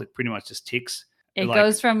 miles, it pretty much just ticks. It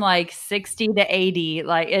goes from like 60 to 80.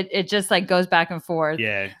 Like it just like goes back and forth.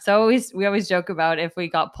 Yeah. So we always joke about if we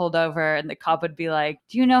got pulled over and the cop would be like,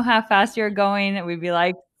 "Do you know how fast you're going?" And we'd be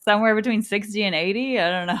like, somewhere between 60 and 80.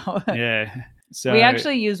 I don't know. Yeah. So we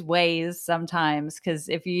actually use Waze sometimes because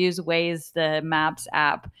if you use Waze, the Maps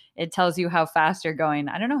app, it tells you how fast you're going.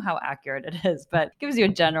 I don't know how accurate it is, but it gives you a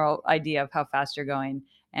general idea of how fast you're going.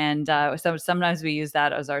 And so sometimes we use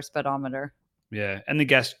that as our speedometer. Yeah. And the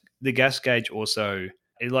gas gauge also,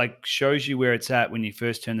 it like shows you where it's at when you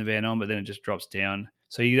first turn the van on, but then it just drops down.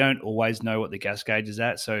 So you don't always know what the gas gauge is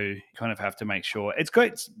at. So you kind of have to make sure. It's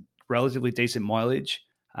great. It's relatively decent mileage.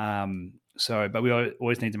 But we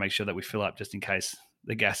always need to make sure that we fill up just in case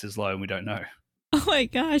the gas is low and we don't know. Oh my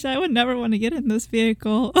gosh, I would never want to get in this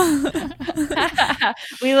vehicle.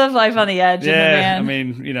 We live life on the edge in the van. I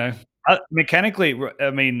mean, you know, mechanically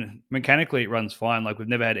it runs fine. Like we've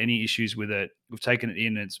never had any issues with it. We've taken it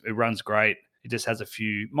in. It runs great. It just has a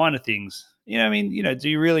few minor things. You know, I mean, you know, do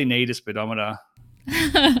you really need a speedometer?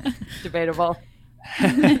 Debatable.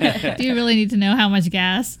 Do you really need to know how much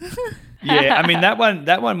gas? Yeah, I mean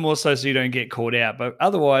that one more so you don't get caught out. But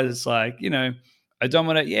otherwise, it's like, you know,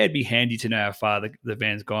 odometer. Yeah, it'd be handy to know how far the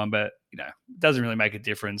van's gone, but you know, it doesn't really make a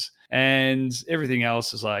difference. And everything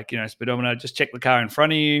else is like, you know, speedometer. Just check the car in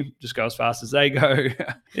front of you. Just go as fast as they go.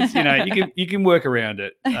 It's, you know, you can work around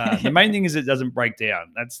it. The main thing is it doesn't break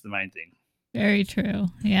down. That's the main thing. Very true.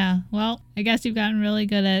 Yeah. Well, I guess you've gotten really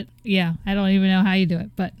good at, I don't even know how you do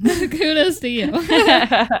it, but kudos to you.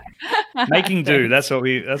 Making do. That's what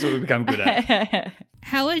we become good at.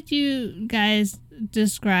 How would you guys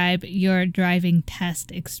describe your driving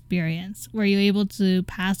test experience? Were you able to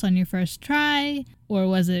pass on your first try, or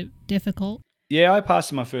was it difficult? Yeah, I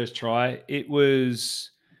passed my first try. It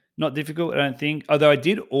was not difficult, I don't think. Although I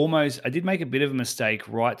did make a bit of a mistake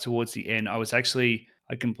right towards the end.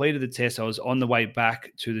 I completed the test. I was on the way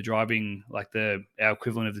back to the driving, like our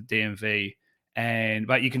equivalent of the DMV.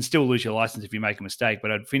 But you can still lose your license if you make a mistake.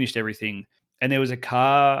 But I'd finished everything. And there was a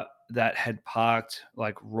car that had parked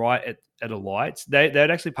like right at a light. They'd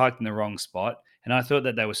actually parked in the wrong spot. And I thought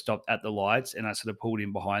that they were stopped at the lights, and I sort of pulled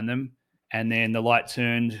in behind them. And then the light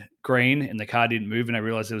turned green and the car didn't move. And I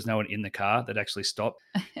realized there was no one in the car that actually stopped.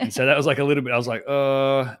 And so that was like a little bit, I was like,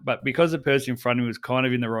 but because the person in front of me was kind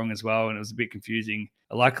of in the wrong as well, and it was a bit confusing.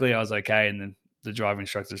 Luckily I was okay. And then the driving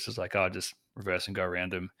instructor was just like, just reverse and go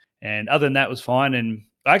around him. And other than that, it was fine. And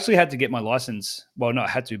I actually had to get my license. Well, not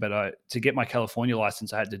I had to, but to get my California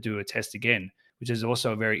license, I had to do a test again, which is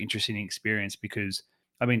also a very interesting experience because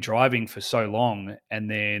I've been driving for so long. And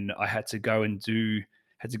then I had to go to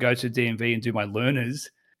DMV and do my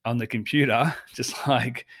learners on the computer, just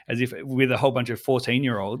like as if with a whole bunch of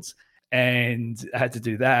 14-year-olds. And I had to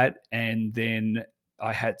do that. And then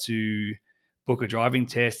I had to book a driving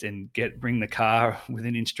test and bring the car with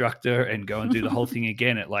an instructor and go and do the whole thing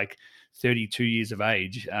again at like 32 years of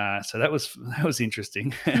age. So that was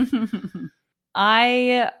interesting.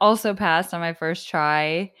 I also passed on my first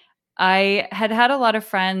try. I had a lot of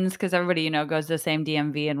friends because everybody, goes to the same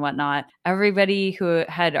DMV and whatnot. Everybody who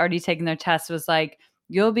had already taken their test was like,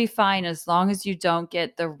 you'll be fine as long as you don't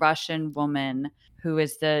get the Russian woman who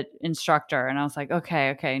is the instructor. And I was like,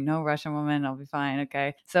 okay, no Russian woman. I'll be fine.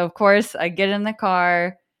 Okay. So of course I get in the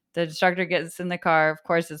car. The instructor gets in the car. Of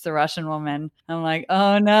course, it's the Russian woman. I'm like,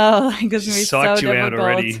 oh no, like this is gonna be so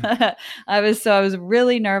difficult. I was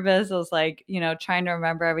really nervous. I was like, trying to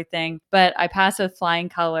remember everything. But I passed with flying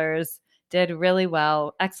colors, did really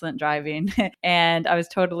well, excellent driving, and I was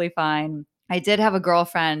totally fine. I did have a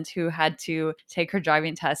girlfriend who had to take her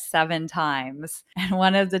driving test 7 times. And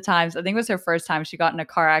one of the times, I think it was her first time, she got in a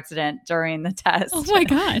car accident during the test. Oh my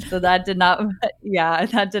God. So that did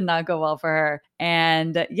not go well for her.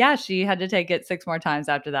 And she had to take it 6 more times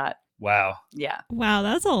after that. Wow. Yeah. Wow,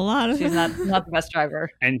 that's a lot. She's not the best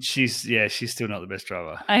driver. And she's still not the best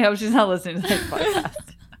driver. I hope she's not listening to this podcast.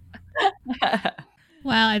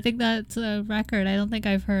 Wow, I think that's a record. I don't think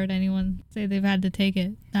I've heard anyone say they've had to take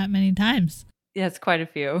it that many times. Yeah, it's quite a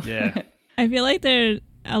few. Yeah. I feel like a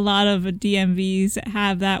lot of DMVs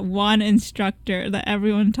have that one instructor that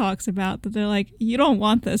everyone talks about that they're like, you don't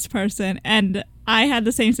want this person. And I had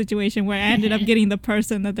the same situation where I ended up getting the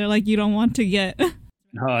person that they're like, you don't want to get. Oh,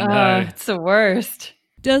 no. It's the worst.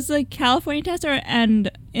 Does the California test and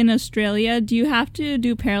in Australia, do you have to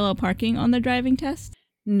do parallel parking on the driving test?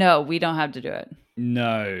 No, we don't have to do it.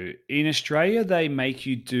 No. In Australia, they make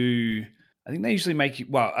you do, I think they usually make you,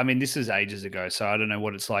 well, I mean, this is ages ago, so I don't know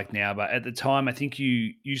what it's like now, but at the time, I think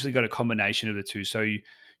you usually got a combination of the two. So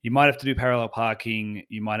you might have to do parallel parking,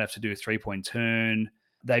 you might have to do a 3-point turn.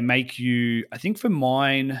 They make you, I think for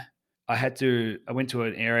mine, I went to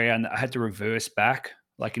an area and I had to reverse back,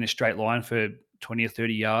 like in a straight line for 20 or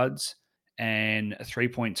 30 yards, and a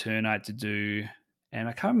 3-point turn I had to do. And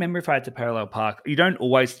I can't remember if I had to parallel park. You don't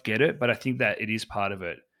always get it, but I think that it is part of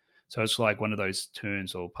it. So it's like one of those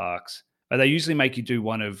turns or parks. But they usually make you do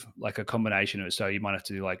one of like a combination of it. So you might have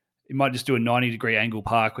to do you might just do a 90-degree angle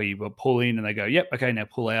park where you will pull in and they go, yep, okay, now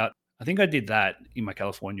pull out. I think I did that in my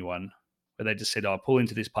California one where they just said, pull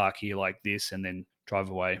into this park here like this and then drive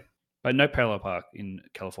away. But no parallel park in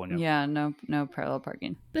California. Yeah, no parallel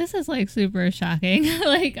parking. This is like super shocking.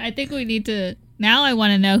 I think we need to, now I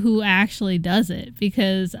want to know who actually does it,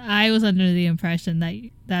 because I was under the impression that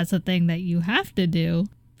that's a thing that you have to do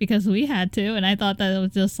because we had to. And I thought that it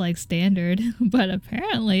was just like standard, but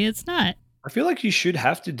apparently it's not. I feel like you should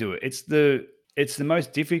have to do it. It's the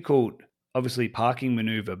most difficult, obviously, parking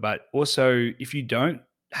maneuver, but also if you don't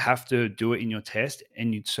have to do it in your test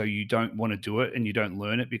so you don't want to do it and you don't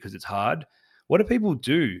learn it because it's hard, what do people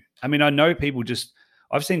do? I mean, I know people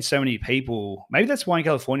I've seen so many people, maybe that's why in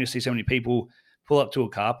California I see so many people pull up to a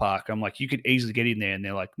car park. I'm like, you could easily get in there and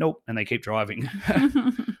they're like, nope, and they keep driving.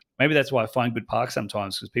 Maybe that's why I find good parks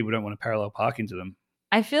sometimes, because people don't want to parallel park into them.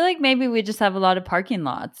 I feel like maybe we just have a lot of parking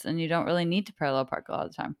lots and you don't really need to parallel park a lot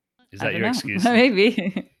of the time. Is that your excuse?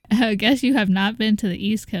 Maybe. I guess you have not been to the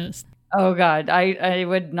East Coast. Oh God, I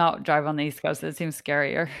would not drive on the East Coast. It seems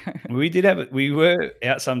scarier. We were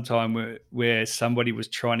out sometime where somebody was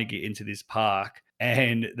trying to get into this park,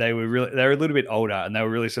 and they were a little bit older, and they were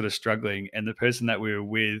really sort of struggling. And the person that we were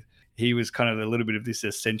with, he was kind of a little bit of this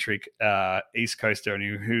eccentric East Coaster, and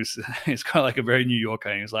he's kind of like a very New Yorker.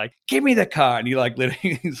 And he was like, "Give me the car," and he like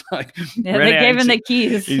literally, he's like, Yeah, they gave him the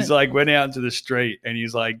keys. He's like went out into the street, and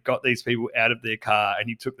he's like got these people out of their car, and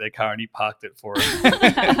he took their car and he parked it for them.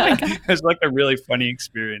 It was like a really funny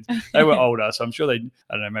experience. They were older, so I'm sure I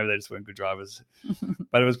don't know, maybe they just weren't good drivers,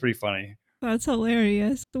 but it was pretty funny. That's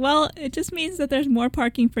hilarious. Well, it just means that there's more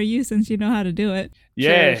parking for you since you know how to do it.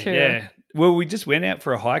 Yeah, True. yeah. Well, we just went out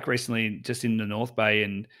for a hike recently, just in the North Bay,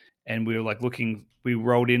 and we were like looking. We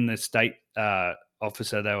rolled in the state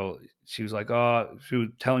officer. She was like, she was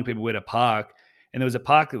telling people where to park, and there was a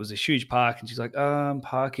park that was a huge park, and she's like,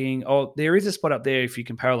 parking. Oh, there is a spot up there if you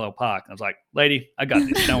can parallel park. And I was like, lady, I got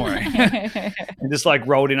this. Don't worry. And just like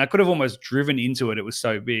rolled in. I could have almost driven into it. It was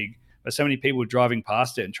so big, but so many people were driving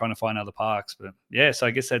past it and trying to find other parks. But yeah, so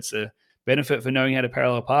I guess that's a benefit for knowing how to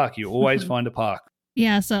parallel park. You always find a park.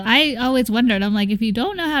 Yeah, so I always wondered, I'm like, if you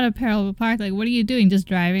don't know how to parallel park, like, what are you doing? Just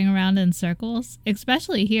driving around in circles?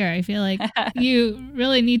 Especially here, I feel like you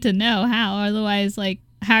really need to know how. Otherwise, like,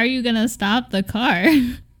 how are you going to stop the car?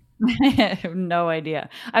 I have no idea.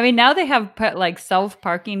 I mean, now they have like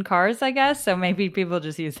self-parking cars, I guess. So maybe people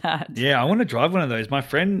just use that. Yeah, I want to drive one of those.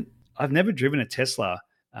 I've never driven a Tesla,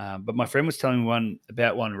 but my friend was telling me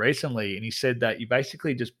about one recently, and he said that you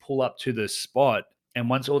basically just pull up to the spot, and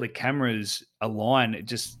once all the cameras align,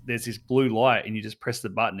 there's this blue light, and you just press the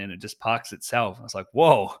button, and it just parks itself. I was like,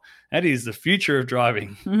 whoa, that is the future of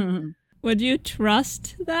driving. Would you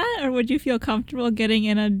trust that, or would you feel comfortable getting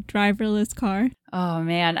in a driverless car? Oh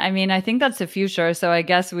man, I mean, I think that's the future, so I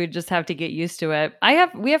guess we just have to get used to it.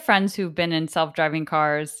 We have friends who've been in self-driving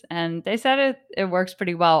cars, and they said it works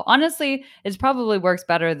pretty well. Honestly, it probably works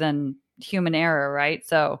better than human error, right?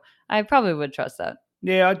 So I probably would trust that.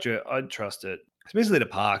 Yeah, I'd trust it, especially to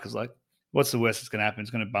park. It's like, what's the worst that's going to happen?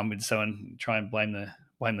 It's going to bump into someone and try and blame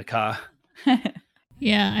the car.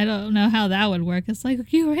 Yeah, I don't know how that would work. It's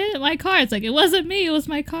like, you hit my car. It's like, it wasn't me. It was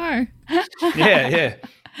my car. Yeah.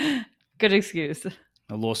 Good excuse.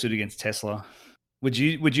 A lawsuit against Tesla. Would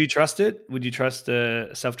you trust it? Would you trust a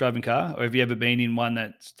self-driving car? Or have you ever been in one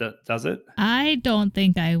that does it? I don't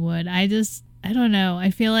think I would. I don't know. I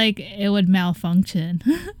feel like it would malfunction.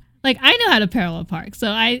 Like, I know how to parallel park. So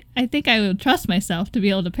I think I would trust myself to be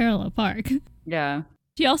able to parallel park. Yeah.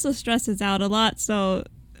 She also stresses out a lot, so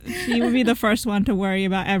she would be the first one to worry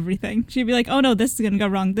about everything. She'd be like, oh no, this is going to go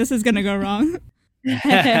wrong. This is going to go wrong.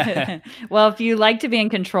 Well, if you like to be in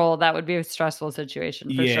control, that would be a stressful situation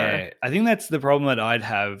for sure. Yeah, I think that's the problem that I'd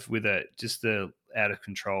have with it, just the out of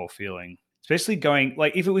control feeling. Especially going,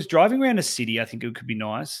 like, if it was driving around a city, I think it could be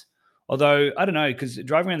nice. Although, I don't know, because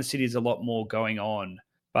driving around the city is a lot more going on.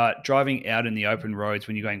 But driving out in the open roads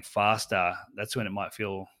when you're going faster, that's when it might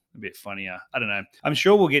feel a bit funnier. I don't know. I'm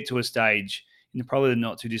sure we'll get to a stage in probably the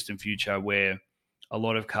not too distant future where a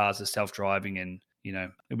lot of cars are self-driving, and, you know,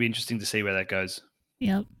 it'll be interesting to see where that goes.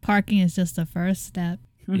 Yep. Parking is just the first step.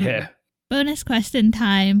 Yeah. Bonus question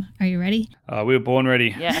time. Are you ready? We were born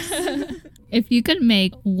ready. Yes. If you could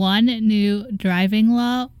make one new driving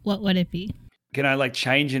law, what would it be? Can I like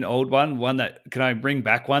change an old one? Can I bring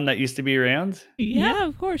back one that used to be around? Yeah,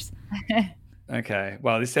 of course. Okay.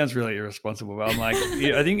 Well, this sounds really irresponsible, but I'm like,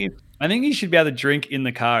 I think you should be able to drink in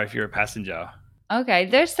the car if you're a passenger. Okay.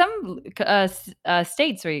 There's some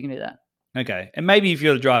states where you can do that. Okay. And maybe if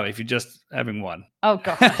you're the driver, if you're just having one. Oh,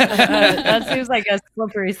 gosh. That seems like a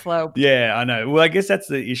slippery slope. Yeah, I know. Well, I guess that's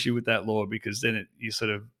the issue with that law, because then you're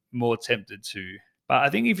sort of more tempted to. But I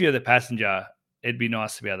think if you're the passenger, it'd be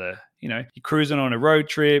nice to be able to, you know, you're cruising on a road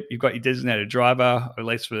trip, you've got your designated driver, or at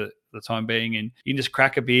least for the time being, and you can just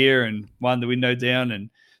crack a beer and wind the window down and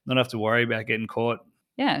not have to worry about getting caught.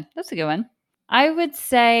 Yeah, that's a good one. I would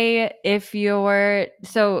say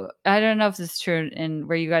so I don't know if this is true in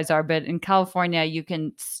where you guys are, but in California, you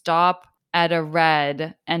can stop at a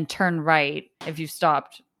red and turn right if you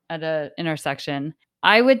stopped at an intersection.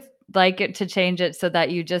 I would like it to change it so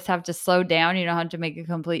that you just have to slow down. You don't have to make a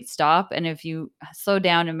complete stop. And if you slow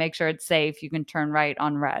down and make sure it's safe, you can turn right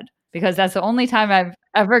on red. Because that's the only time I've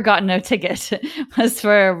ever gotten a ticket was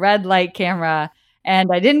for a red light camera. And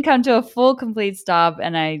I didn't come to a full complete stop,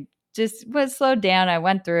 and I just was slowed down. I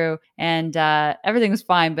went through, and everything was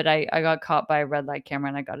fine, but I got caught by a red light camera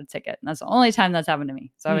and I got a ticket. And that's the only time that's happened to me.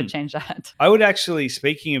 So I would change that. I would actually,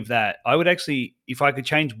 speaking of that, if I could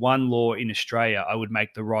change one law in Australia, I would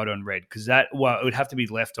make the right on red, because it would have to be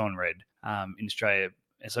left on red in Australia.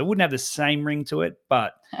 So it wouldn't have the same ring to it,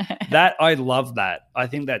 but that I love that. I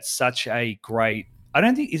think that's such a great. I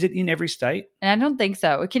don't think, is it in every state? And I don't think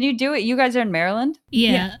so. Can you do it? You guys are in Maryland?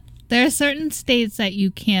 Yeah. There are certain states that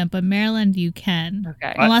you can't, but Maryland you can.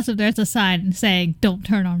 Okay. Unless if there's a sign saying don't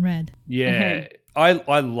turn on red. Yeah. I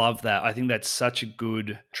love that. I think that's such a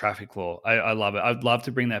good traffic law. I love it. I'd love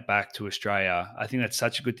to bring that back to Australia. I think that's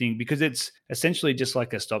such a good thing because it's essentially just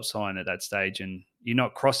like a stop sign at that stage and you're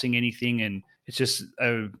not crossing anything. And it's just,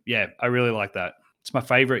 I really like that. It's my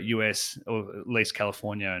favorite US or at least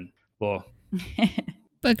California law.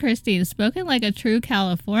 But Christine, spoken like a true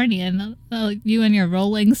Californian, you and your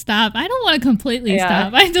rolling stop. I don't want to completely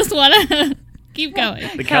stop. I just want to keep going.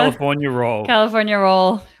 The California roll. California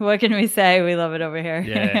roll. What can we say? We love it over here.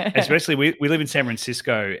 Yeah, especially we live in San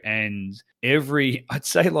Francisco and I'd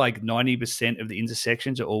say like 90% of the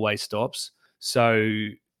intersections are always stops. So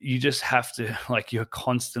you just have to, like, you're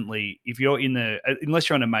constantly, if you're unless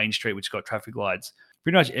you're on a main street which got traffic lights,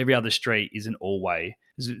 pretty much every other street is an all-way.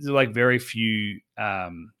 There's like very few,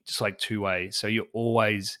 just like two-way. So you're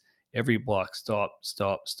always, every block, stop.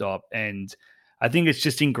 And I think it's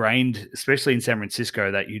just ingrained, especially in San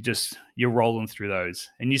Francisco, that you're rolling through those.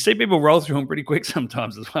 And you see people roll through them pretty quick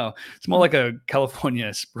sometimes as well. It's more like a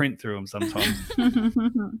California sprint through them sometimes.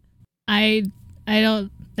 I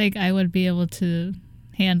don't think I would be able to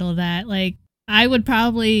handle that. Like, I would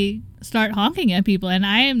probably start honking at people, and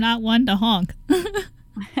I am not one to honk.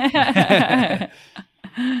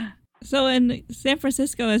 So in San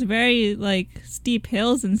Francisco, it's very like steep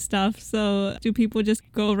hills and stuff. So do people just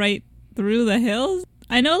go right through the hills?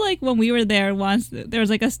 I know, like, when we were there once, there was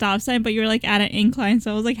like a stop sign, but you were like at an incline.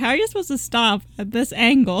 So I was like, how are you supposed to stop at this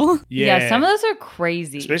angle? Yeah, some of those are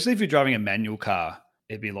crazy. Especially if you're driving a manual car,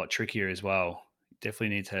 it'd be a lot trickier as well. You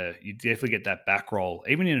definitely get that back roll.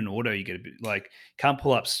 Even in an auto, you get a bit like, can't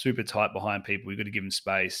pull up super tight behind people. You've got to give them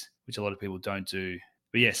space, which a lot of people don't do.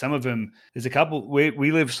 But yeah, some of them, there's a couple,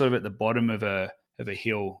 we live sort of at the bottom of a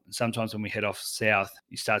hill. And sometimes when we head off south,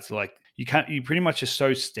 you start to like, you pretty much are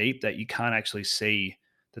so steep that you can't actually see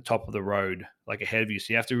the top of the road like ahead of you.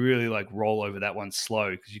 So you have to really like roll over that one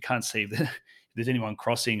slow because you can't see if there's anyone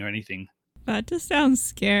crossing or anything. That just sounds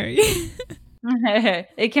scary.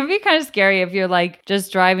 It can be kind of scary if you're like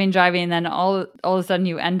just driving and then all of a sudden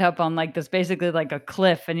you end up on like this basically like a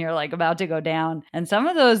cliff and you're like about to go down. And some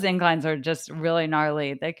of those inclines are just really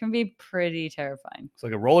gnarly. They can be pretty terrifying. It's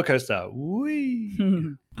like a roller coaster.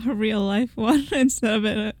 Whee! A real life one instead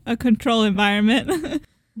of a control environment.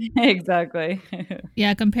 Exactly.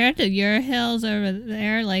 Yeah, compared to your hills over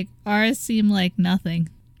there, like ours seem like nothing.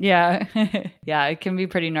 Yeah. Yeah, it can be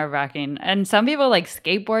pretty nerve-wracking. And some people like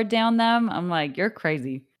skateboard down them. I'm like, you're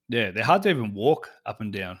crazy. Yeah, they're hard to even walk up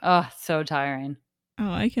and down. Oh, so tiring.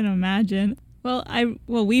 Oh, I can imagine. Well,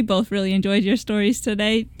 we both really enjoyed your stories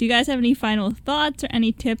today. Do you guys have any final thoughts or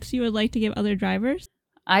any tips you would like to give other drivers?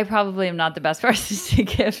 I probably am not the best person to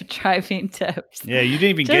give driving tips. Yeah, you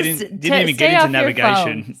didn't even get into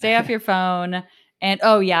navigation. Stay off your phone. And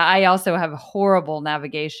oh yeah, I also have horrible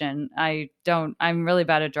navigation. I'm really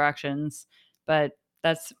bad at directions, but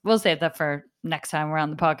we'll save that for next time we're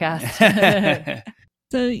on the podcast.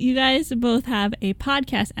 So you guys both have a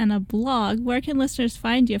podcast and a blog. Where can listeners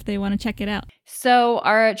find you if they want to check it out? So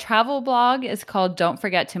our travel blog is called Don't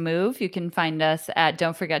Forget to Move. You can find us at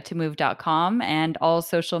don'tforgettomove.com and all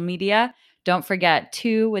social media. Don't forget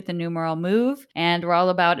to with the numeral move. And we're all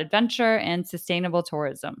about adventure and sustainable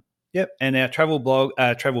tourism. Yep. And our travel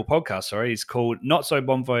podcast, is called Not So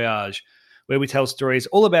Bon Voyage, where we tell stories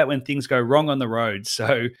all about when things go wrong on the road.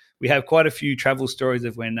 So we have quite a few travel stories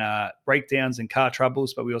of when breakdowns and car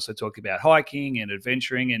troubles, but we also talk about hiking and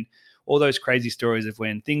adventuring and all those crazy stories of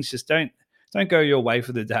when things just don't go your way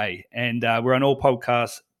for the day. And we're on all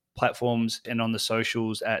podcast platforms and on the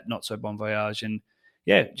socials at Not So Bon Voyage. And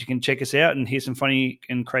yeah, you can check us out and hear some funny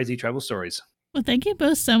and crazy travel stories. Well, thank you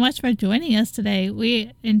both so much for joining us today.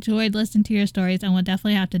 We enjoyed listening to your stories and we'll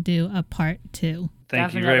definitely have to do a part 2.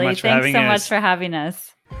 Thank you very much for having us. Thanks so much for having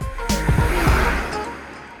us.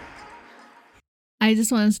 I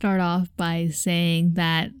just want to start off by saying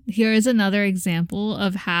that here is another example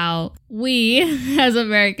of how we as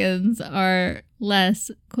Americans are less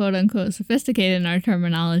quote unquote sophisticated in our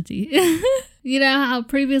terminology. You know how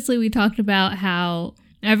previously we talked about how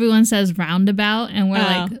everyone says roundabout and we're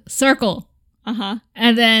like circle. Uh-huh.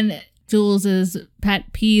 And then Jules's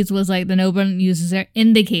pet peeves was like the no one uses their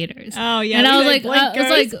indicators. Oh yeah. And I was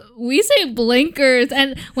like, we say blinkers.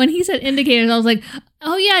 And when he said indicators, I was like,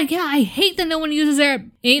 oh yeah, I hate that no one uses their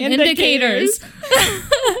indicators.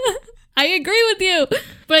 I agree with you.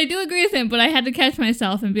 But I do agree with him. But I had to catch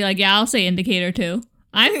myself and be like, yeah, I'll say indicator too.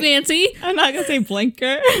 I'm fancy. I'm not gonna say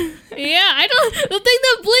blinker. Yeah, I don't. The thing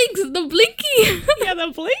that blinks, the blinky. Yeah,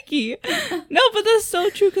 the blinky. No, but that's so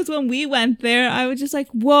true. Because when we went there, I was just like,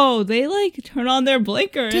 "Whoa!" They like turn on their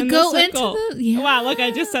blinker To in go the into circle. the. Yeah. Wow, look,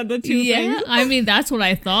 I just said the two things I mean, that's what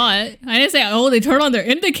I thought. I didn't say, oh, they turn on their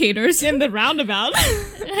indicators in the roundabout.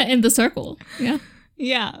 in the circle. Yeah.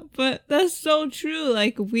 Yeah, but that's so true.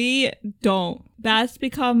 Like, we don't. That's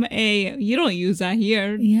become you don't use that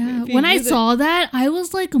here. Yeah. If you When I use it- saw that, I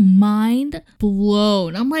was like mind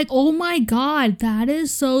blown. I'm like, oh my God, that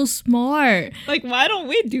is so smart. like, why don't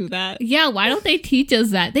we do that? Yeah, why don't they teach us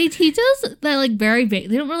that? They teach us that like very vague.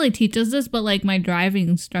 They don't really teach us this, but like my driving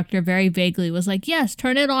instructor very vaguely was like, yes,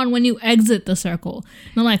 turn it on when you exit the circle.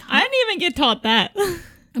 And I'm like, I didn't even get taught that.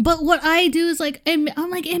 but what I do is like, I'm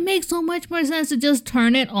like, it makes so much more sense to just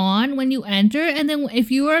turn it on when you enter. And then if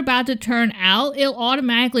you are about to turn out, it'll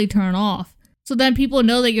automatically turn off. So then people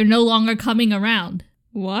know that you're no longer coming around.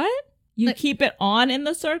 What? You Like- keep it on in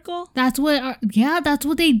the circle? That's what, that's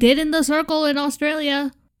what they did in the circle in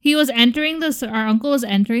Australia. He was entering our uncle was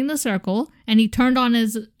entering the circle and he turned on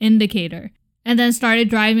his indicator and then started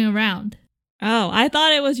driving around. Oh, I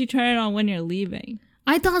thought it was you turn it on when you're leaving.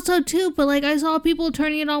 I thought so too, but like I saw people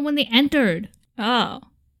turning it on when they entered. Oh.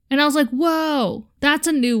 And I was like, whoa, that's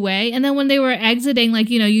a new way. And then when they were exiting, like,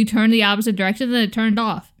 you turn the opposite direction and then it turned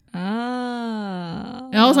off. Oh.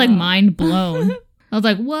 And I was like mind blown. I was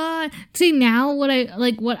like, what? See, now what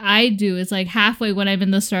I do is like halfway when I'm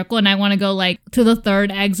in the circle and I want to go like to the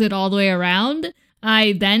third exit all the way around,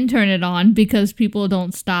 I then turn it on because people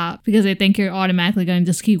don't stop because they think you're automatically going to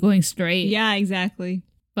just keep going straight. Yeah, exactly.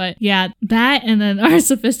 But yeah, that and then our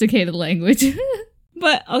sophisticated language.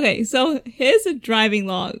 But okay, so his driving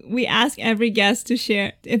log. We ask every guest to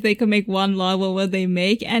share if they could make one law, what would they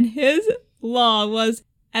make? And his law was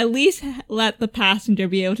at least let the passenger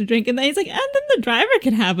be able to drink. And then he's like, and then the driver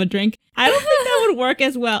can have a drink. I don't think that would work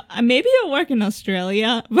as well. Maybe it would work in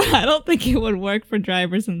Australia, but I don't think it would work for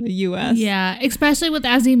drivers in the US. Yeah, especially with,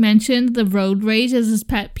 as he mentioned, the road rage is his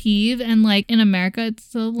pet peeve. And like in America,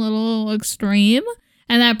 it's a little extreme.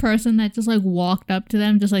 And that person that just like walked up to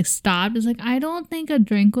them, just like stopped, is like, I don't think a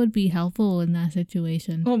drink would be helpful in that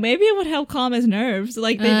situation. Well, maybe it would help calm his nerves,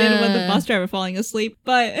 like they did with the bus driver falling asleep.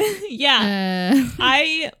 But yeah,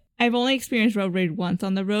 I've only experienced road rage once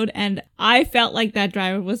on the road, and I felt like that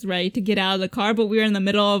driver was ready to get out of the car, but we were in the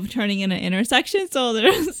middle of turning in an intersection, so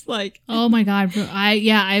there's like, oh my God, bro.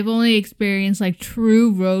 I've only experienced like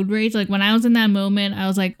true road rage. Like when I was in that moment, I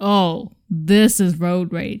was like, oh, this is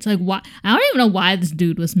road rage. Like, why? I don't even know why this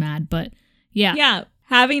dude was mad, but yeah. Yeah,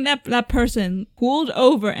 having that person pulled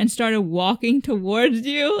over and started walking towards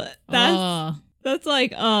you, that's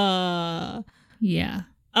like, yeah.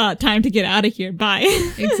 Time to get out of here. Bye.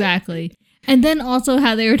 Exactly. And then also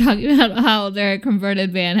how they were talking about how their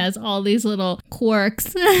converted van has all these little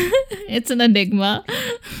quirks. It's an enigma.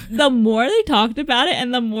 The more they talked about it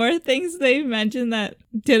and the more things they mentioned that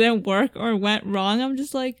didn't work or went wrong, I'm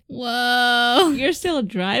just like, whoa. you're still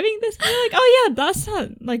driving this? And they're like, oh yeah, that's not,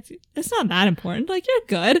 like, it's not that important. Like, you're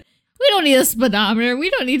good. We don't need a speedometer. We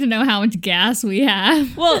don't need to know how much gas we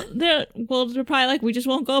have. Well, they're probably like, we just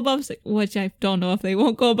won't go above, which I don't know if they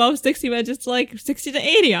won't go above 60, but just like 60 to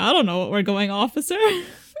 80. I don't know what we're going, officer.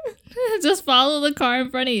 Just follow the car in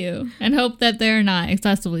front of you and hope that they're not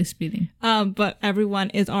excessively speeding. But everyone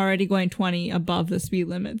is already going 20 above the speed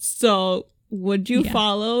limit. So would you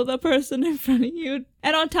follow the person in front of you?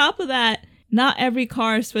 And on top of that, not every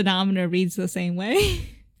car's speedometer reads the same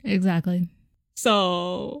way. Exactly.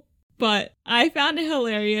 So, but I found it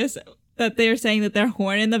hilarious that they're saying that their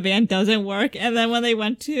horn in the van doesn't work. And then when they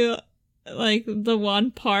went to like the one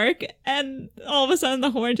park and all of a sudden the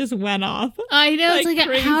horn just went off. I know. It's like,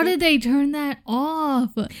 crazy. how did they turn that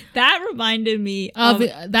off? That reminded me of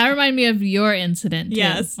your incident. Too.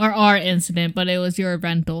 Yes. Or our incident, but it was your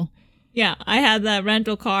rental. Yeah, I had that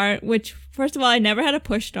rental car, which first of all, I never had a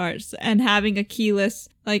push start, and having a keyless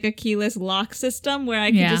lock system where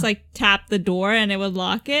I could just like tap the door and it would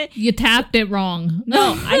lock it. You tapped it wrong.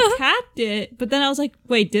 No, I tapped it, but then I was like,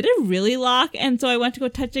 wait, did it really lock? And so I went to go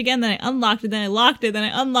touch again, then I unlocked it, then I locked it, then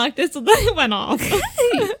I unlocked it, so then it went off.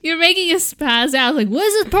 You're making us spaz out. Like, what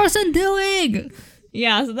is this person doing?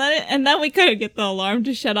 Yeah, so then we couldn't get the alarm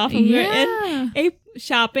to shut off, and we were in a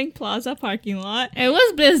shopping plaza parking lot. It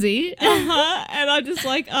was busy. And I'm just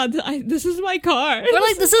like, this is my car. We're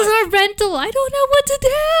like, this is our rental. I don't know what to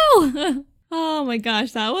do. Oh my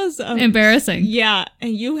gosh, that was embarrassing. Yeah,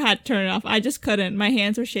 and you had to turn it off. I just couldn't. My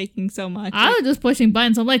hands were shaking so much. I was just pushing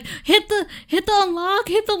buttons. I'm like, hit the unlock,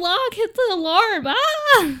 hit the lock, hit the alarm.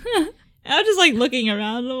 I was just like looking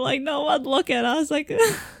around. I'm like, no one look at us. Like,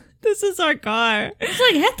 This is our car. It's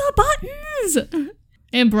like, hit the buttons!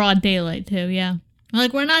 In broad daylight, too, yeah.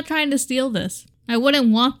 Like, we're not trying to steal this. I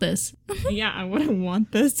wouldn't want this. Yeah, I wouldn't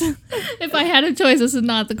want this. If I had a choice, this is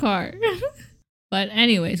not the car. But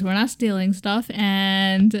anyways, we're not stealing stuff.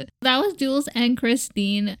 And that was Jules and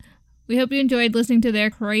Christine. We hope you enjoyed listening to their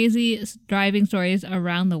crazy driving stories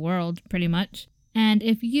around the world, pretty much. And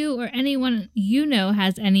if you or anyone you know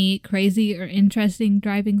has any crazy or interesting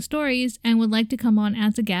driving stories and would like to come on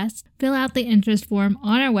as a guest, fill out the interest form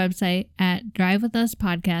on our website at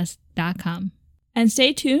drivewithuspodcast.com. And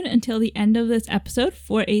stay tuned until the end of this episode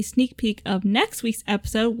for a sneak peek of next week's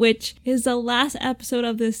episode, which is the last episode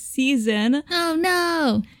of this season. Oh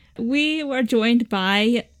no! We were joined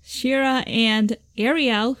by Shira and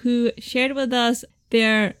Ariel, who shared with us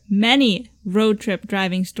their many road trip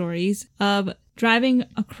driving stories of driving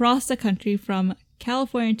across the country from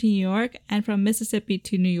California to New York and from Mississippi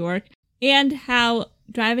to New York, and how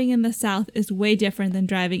driving in the South is way different than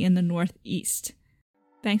driving in the Northeast.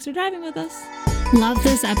 Thanks for driving with us. Love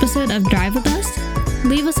this episode of Drive With Us?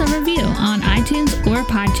 Leave us a review on iTunes or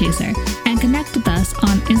Podchaser and connect with us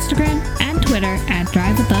on Instagram and Twitter at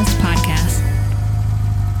Drive With Us Podcast.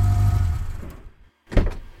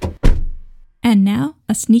 And now,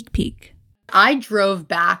 a sneak peek. I drove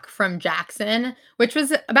back from Jackson, which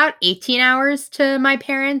was about 18 hours to my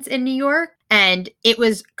parents in New York. And it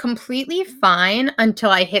was completely fine until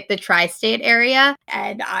I hit the tri-state area.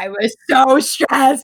 And I was so stressed.